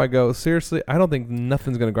going to grow?" I go, "Seriously, I don't think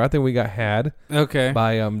nothing's going to grow. I think we got had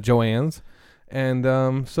by Joann's."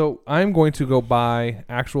 And so I'm going to go buy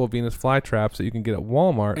actual Venus fly traps that you can get at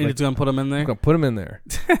Walmart. And you're going to put them in there? I'm going to put them in there.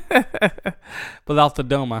 Without the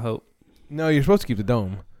dome, I hope. No, you're supposed to keep the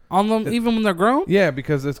dome. On them, even when they're grown? Yeah,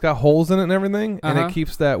 because it's got holes in it and everything, and it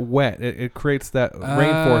keeps that wet. It creates that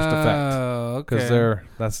rainforest effect. Oh, okay. Because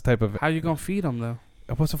that's the type of... How you going to feed them, though?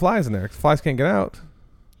 I put some flies in there. Flies can't get out.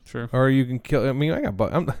 True. Or you can kill... I mean, I got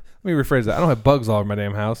bugs. Let me rephrase that. I don't have bugs all over my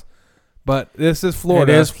damn house. But this is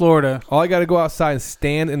Florida. It is Florida. All I got to go outside and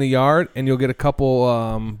stand in the yard, and you'll get a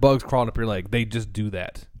couple bugs crawling up your leg. They just do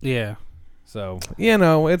that. Yeah. So, it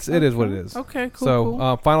is what it is. Okay, cool.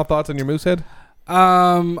 So, final thoughts on your moose head?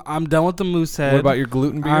 I'm done with the moose head. What about your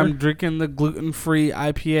gluten beer? I'm drinking the gluten-free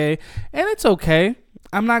IPA, and it's okay.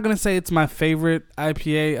 I'm not going to say it's my favorite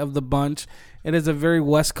IPA of the bunch. It is a very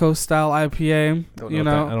West Coast style IPA. I don't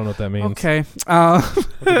know what that means. Okay.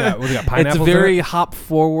 What we got? Pineapples. It's very hop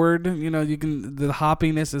forward. The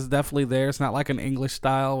hoppiness is definitely there. It's not like an English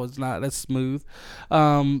style. It's not as smooth.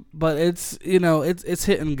 But it's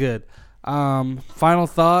hitting good. Final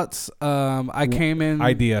thoughts. I came in.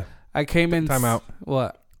 Time out.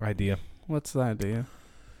 What? Idea. What's the idea?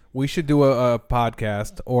 We should do a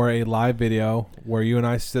podcast or a live video where you and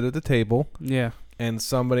I sit at the table. Yeah. And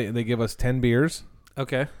they give us 10 beers.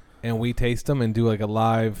 Okay. And we taste them and do like a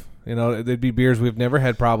live, there'd be beers we've never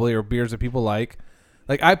had probably, or beers that people like.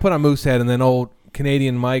 Like I put on Moosehead, and then old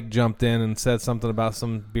Canadian Mike jumped in and said something about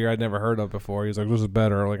some beer I'd never heard of before. He's like, this is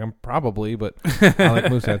better. Like, I'm probably, but I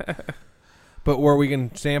like Moosehead. But where we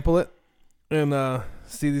can sample it and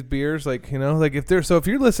see these beers, like if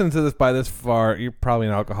you're listening to this by this far, you're probably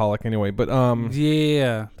an alcoholic anyway. But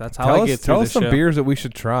yeah, that's how I get through tell the us some show. beers that we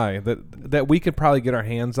should try that we could probably get our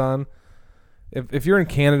hands on. If you're in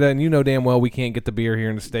Canada and you know damn well we can't get the beer here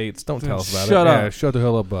in the States, don't tell us about it. Shut up. Yeah, shut the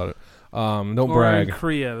hell up about it. Don't or brag. In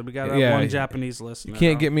Korea, we got one Japanese listener. You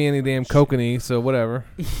can't get me any damn kokanee, so whatever.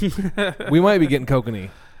 We might be getting kokanee.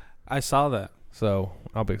 I saw that. So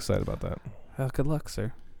I'll be excited about that. Good luck,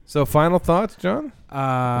 sir. So final thoughts, John?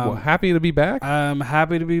 Happy to be back? I'm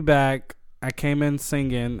happy to be back. I came in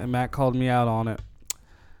singing, and Matt called me out on it.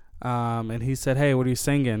 And he said, hey, what are you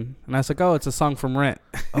singing? And I was like, oh, it's a song from Rent.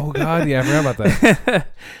 Oh, God, yeah, I forgot about that.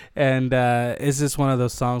 And it's just one of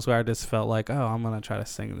those songs where I just felt like, oh, I'm going to try to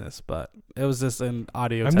sing this. But it was just an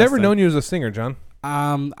audio I've never known you as a singer, John.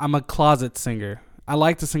 I'm a closet singer. I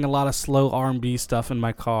like to sing a lot of slow R&B stuff in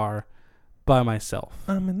my car by myself.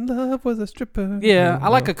 I'm in love with a stripper. Yeah, I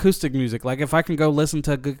like acoustic music. Like if I can go listen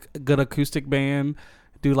to a good acoustic band,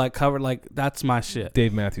 do like cover, like that's my shit.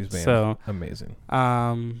 Dave Matthews Band. So amazing.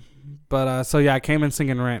 So yeah, I came in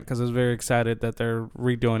singing Rent because I was very excited that they're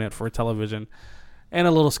redoing it for television, and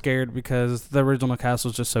a little scared because the original cast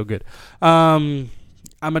was just so good. I'm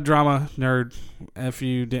a drama nerd. If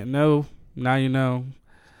you didn't know, now you know.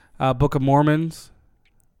 Book of Mormons.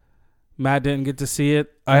 Matt didn't get to see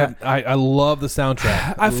it. I love the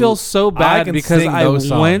soundtrack. I feel so bad because I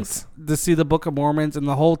songs. went to see the Book of Mormons, and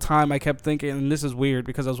the whole time I kept thinking, and this is weird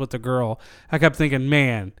because I was with a girl, I kept thinking,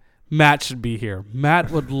 man, Matt should be here.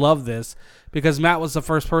 Matt would love this because Matt was the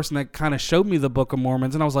first person that kind of showed me the Book of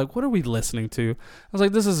Mormons, and I was like, what are we listening to? I was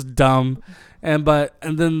like, this is dumb. And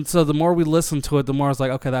then the more we listened to it, the more I was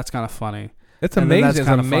like, okay, that's kind of funny. It's amazing. It's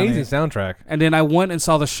an amazing soundtrack. And then I went and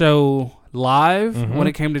saw the show live when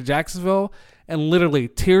it came to Jacksonville, and literally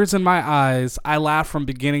tears in my eyes. I laughed from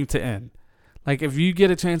beginning to end. Like if you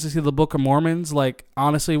get a chance to see the Book of Mormons, like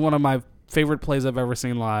honestly, one of my favorite plays I've ever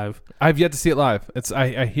seen live. I've yet to see it live.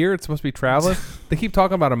 I hear it's supposed to be traveling. They keep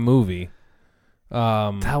talking about a movie.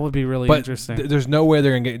 That would be really interesting. There's no way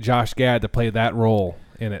they're gonna get Josh Gad to play that role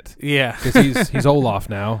in it. Yeah, because he's Olaf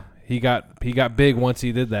now. He got big once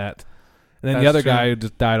he did that. And then the other guy who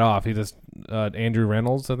just died off. He just Andrew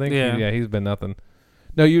Reynolds, I think. Yeah, he's been nothing.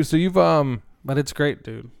 No, you've but it's great,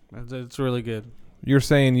 dude. It's really good. You're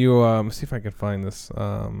saying you see if I can find this. It's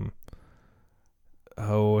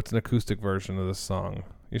an acoustic version of this song.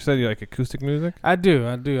 You said you like acoustic music? I do.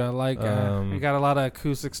 I like. You got a lot of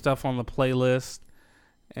acoustic stuff on the playlist,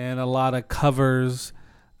 and a lot of covers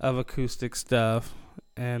of acoustic stuff,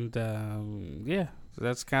 and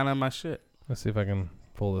that's kind of my shit. Let's see if I can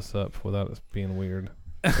pull this up without it being weird.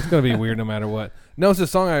 It's gonna be weird no matter what. No, it's a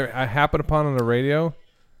song I happened upon on the radio.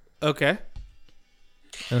 Okay.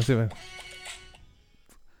 Let's see if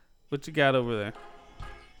what you got over there?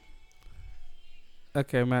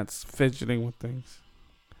 Okay, Matt's fidgeting with things.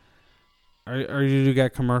 Are you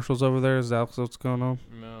got commercials over there? Is that what's going on?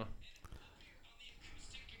 No.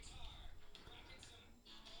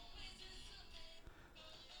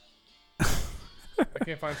 I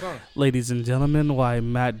can't find a song. Ladies and gentlemen, while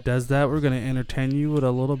Matt does that, we're going to entertain you with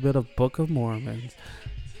a little bit of Book of Mormons.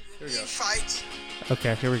 Here we go.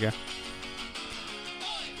 Okay, here we go.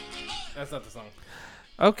 That's not the song.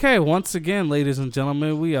 Okay, once again, ladies and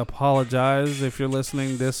gentlemen, we apologize if you're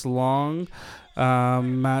listening this long.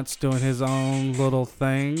 Matt's doing his own little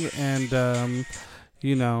thing, and,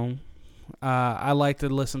 I like to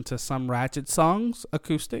listen to some Ratchet songs,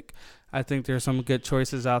 acoustic. I think there's some good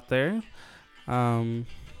choices out there.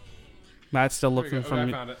 Matt's still looking for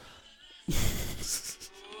me. I found it.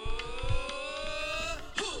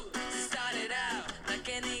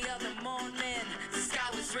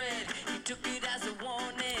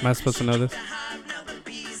 Am I supposed to know this?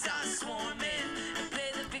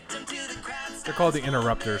 They're called the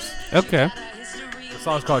Interrupters. Okay. The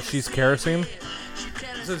song's called She's Kerosene.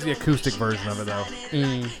 This is the acoustic version of it, though.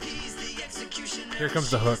 Here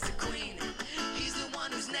comes the hook.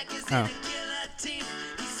 Oh.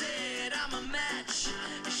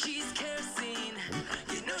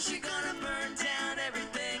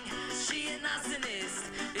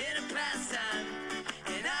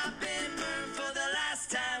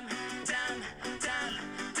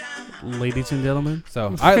 Ladies and gentlemen.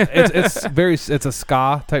 So it's a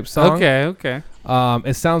ska type song. Okay.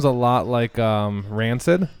 It sounds a lot like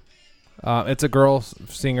Rancid. It's a girl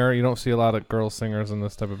singer. You don't see a lot of girl singers in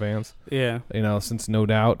this type of bands. Yeah. Since No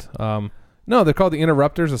Doubt. No, they're called the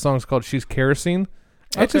Interrupters. The song's called She's Kerosene.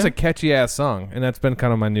 It's just a catchy ass song, and that's been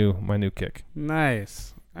kind of my new kick.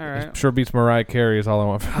 Nice. All right. It sure beats Mariah Carey's All I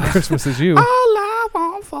Want for Christmas Is You. All I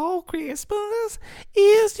want for Christmas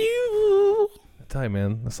is you. I tell you,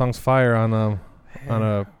 man, the song's fire on a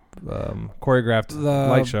choreographed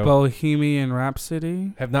light show. Bohemian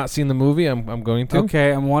Rhapsody. Have not seen the movie. I'm going to.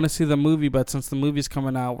 Okay, I want to see the movie, but since the movie's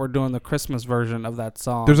coming out, we're doing the Christmas version of that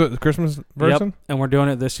song. There's a Christmas version? Yep, and we're doing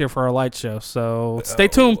it this year for our light show. So stay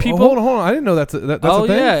tuned, people. Hold on. I didn't know that's a thing.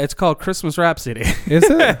 Yeah, it's called Christmas Rhapsody. Is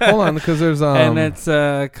it? Hold on, because there's and it's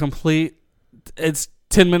complete. It's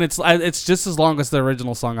 10 minutes. It's just as long as the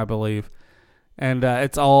original song, I believe. And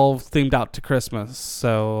it's all themed out to Christmas.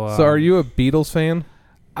 So are you a Beatles fan?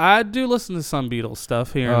 I do listen to some Beatles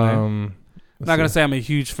stuff here and there. I'm not going to say I'm a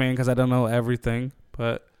huge fan because I don't know everything.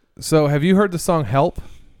 But so have you heard the song Help?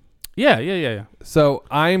 Yeah. So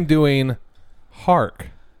I'm doing Hark.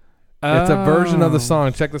 It's a version of the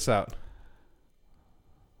song. Check this out.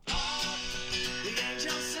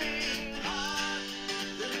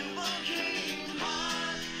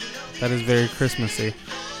 That is very Christmassy.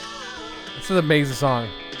 It's an amazing song.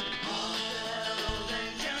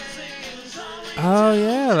 Oh,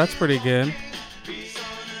 yeah, that's pretty good.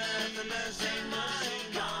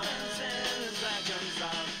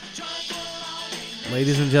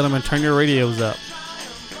 Ladies and gentlemen, turn your radios up.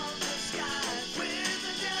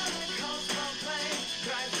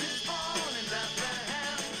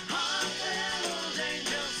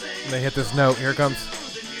 They hit this note. Here it comes.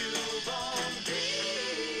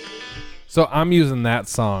 So I'm using that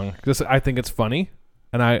song because I think it's funny,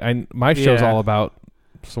 and my show's all about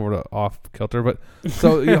sort of off kilter. But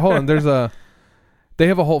so hold on, they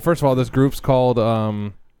have a whole. First of all, this group's called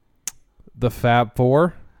the Fab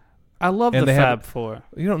Four. I love the Fab Four.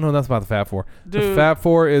 You don't know nothing about the Fab Four. Dude. The Fab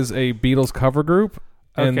Four is a Beatles cover group,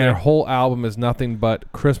 and their whole album is nothing but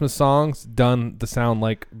Christmas songs done to sound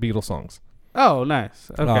like Beatles songs. Oh, nice.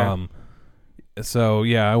 Okay. So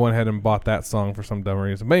yeah, I went ahead and bought that song for some dumb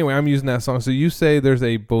reason. But anyway, I'm using that song. So you say there's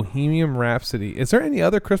a Bohemian Rhapsody. Is there any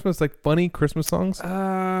other Christmas, like funny Christmas songs?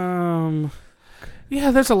 Yeah,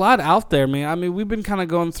 there's a lot out there, man. I mean, we've been kind of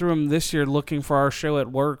going through them this year, looking for our show at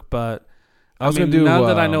work. But I was gonna do none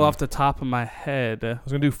that I know off the top of my head. I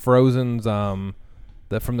was gonna do Frozen's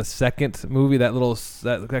that from the second movie,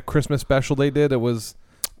 that Christmas special they did. It was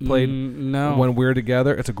played when we're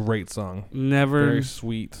together. It's a great song. Never very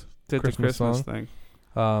sweet. Did Christmas the Christmas song.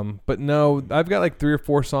 thing. But no, I've got like 3 or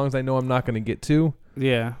 4 songs I know I'm not going to get to.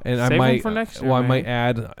 Yeah, and save I might them for next year. I might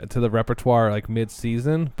add to the repertoire like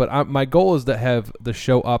mid-season. But my goal is to have the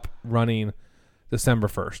show up running December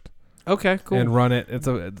 1st. Okay, cool. And run it. It's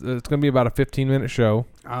going to be about a 15-minute show.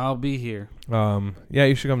 I'll be here. Yeah,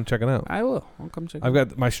 you should come check it out. I will. I'll come check. I've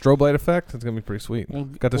got my strobe light effect. It's going to be pretty sweet.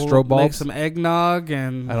 Got the we'll strobe bulbs. Make some eggnog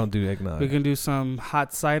and I don't do eggnog. We can do some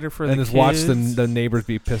hot cider for the kids. And just watch the neighbors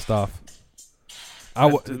be pissed off. I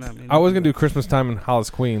was gonna do Christmas time in Hollis,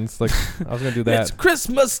 Queens. Like I was gonna do that. It's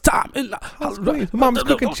Christmas time in Hollis, Queens. Mom's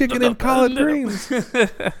cooking chicken and collard greens.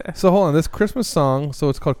 So hold on, this Christmas song. So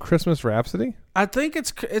it's called Christmas Rhapsody. I think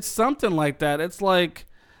it's something like that. It's like,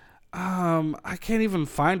 I can't even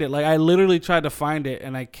find it. Like I literally tried to find it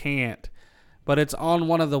and I can't. But it's on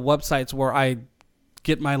one of the websites where I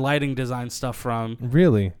get my lighting design stuff from.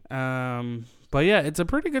 Really? But yeah, it's a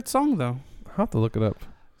pretty good song though. I'll have to look it up.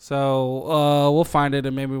 So we'll find it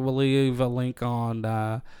and maybe we'll leave a link on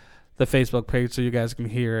the Facebook page so you guys can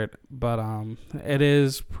hear it. But it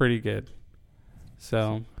is pretty good.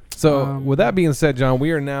 So with that being said, John,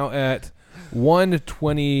 we are now at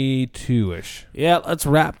 1:22-ish. Yeah, let's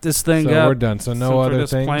wrap this thing up. So we're done. So no other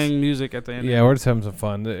just things. Playing music at the end. Yeah, we're just having some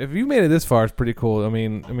fun. If you made it this far, it's pretty cool. I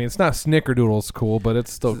mean, it's not Snickerdoodles cool, but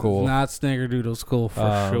it's still cool. It's not Snickerdoodles cool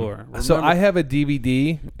for sure. So I have a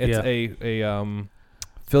DVD. It's a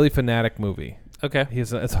Philly Fanatic movie. Okay.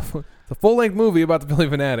 It's a full-length movie about the Philly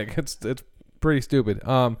Fanatic. It's pretty stupid.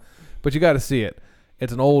 But you got to see it.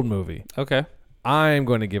 It's an old movie. Okay. I'm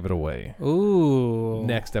going to give it away. Ooh.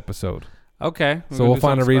 Next episode. Okay. So we'll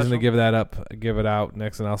find a reason to give it out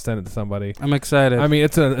next, and I'll send it to somebody. I'm excited. I mean,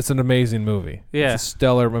 it's an amazing movie. Yeah. It's a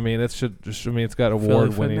stellar. I mean, it's got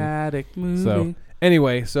award winning. Fanatic movie. So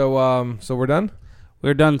anyway, so we're done.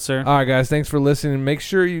 We're done, sir. All right, guys. Thanks for listening. Make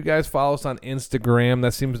sure you guys follow us on Instagram.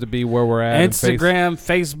 That seems to be where we're at. Instagram,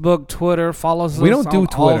 Facebook, Twitter. Follow us. We don't do on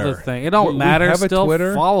Twitter. All the thing. It don't matter. We have still a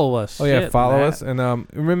Twitter. Follow us. Oh yeah, Shit, follow Matt. us. And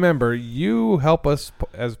remember, you help us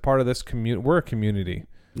as part of this community. We're a community.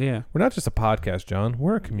 Yeah. We're not just a podcast, John.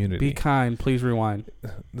 We're a community. Be kind. Please rewind.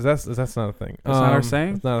 That's not a thing. That's not our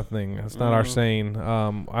saying? It's not a thing. It's not our saying.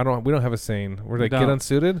 We don't have a saying. We're like, get don't.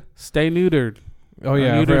 unsuited? Stay neutered. Oh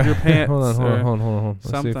yeah. Neutered your pants. Hold on.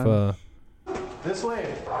 Let's see if This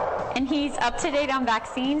way. And he's up to date on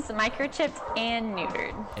vaccines, microchipped, and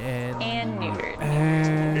neutered. And neutered.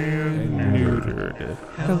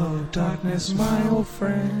 Hello, darkness, my old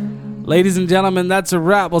friend. Ladies and gentlemen, that's a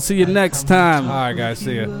wrap. We'll see you next time. all right, guys.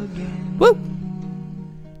 See ya. Woo!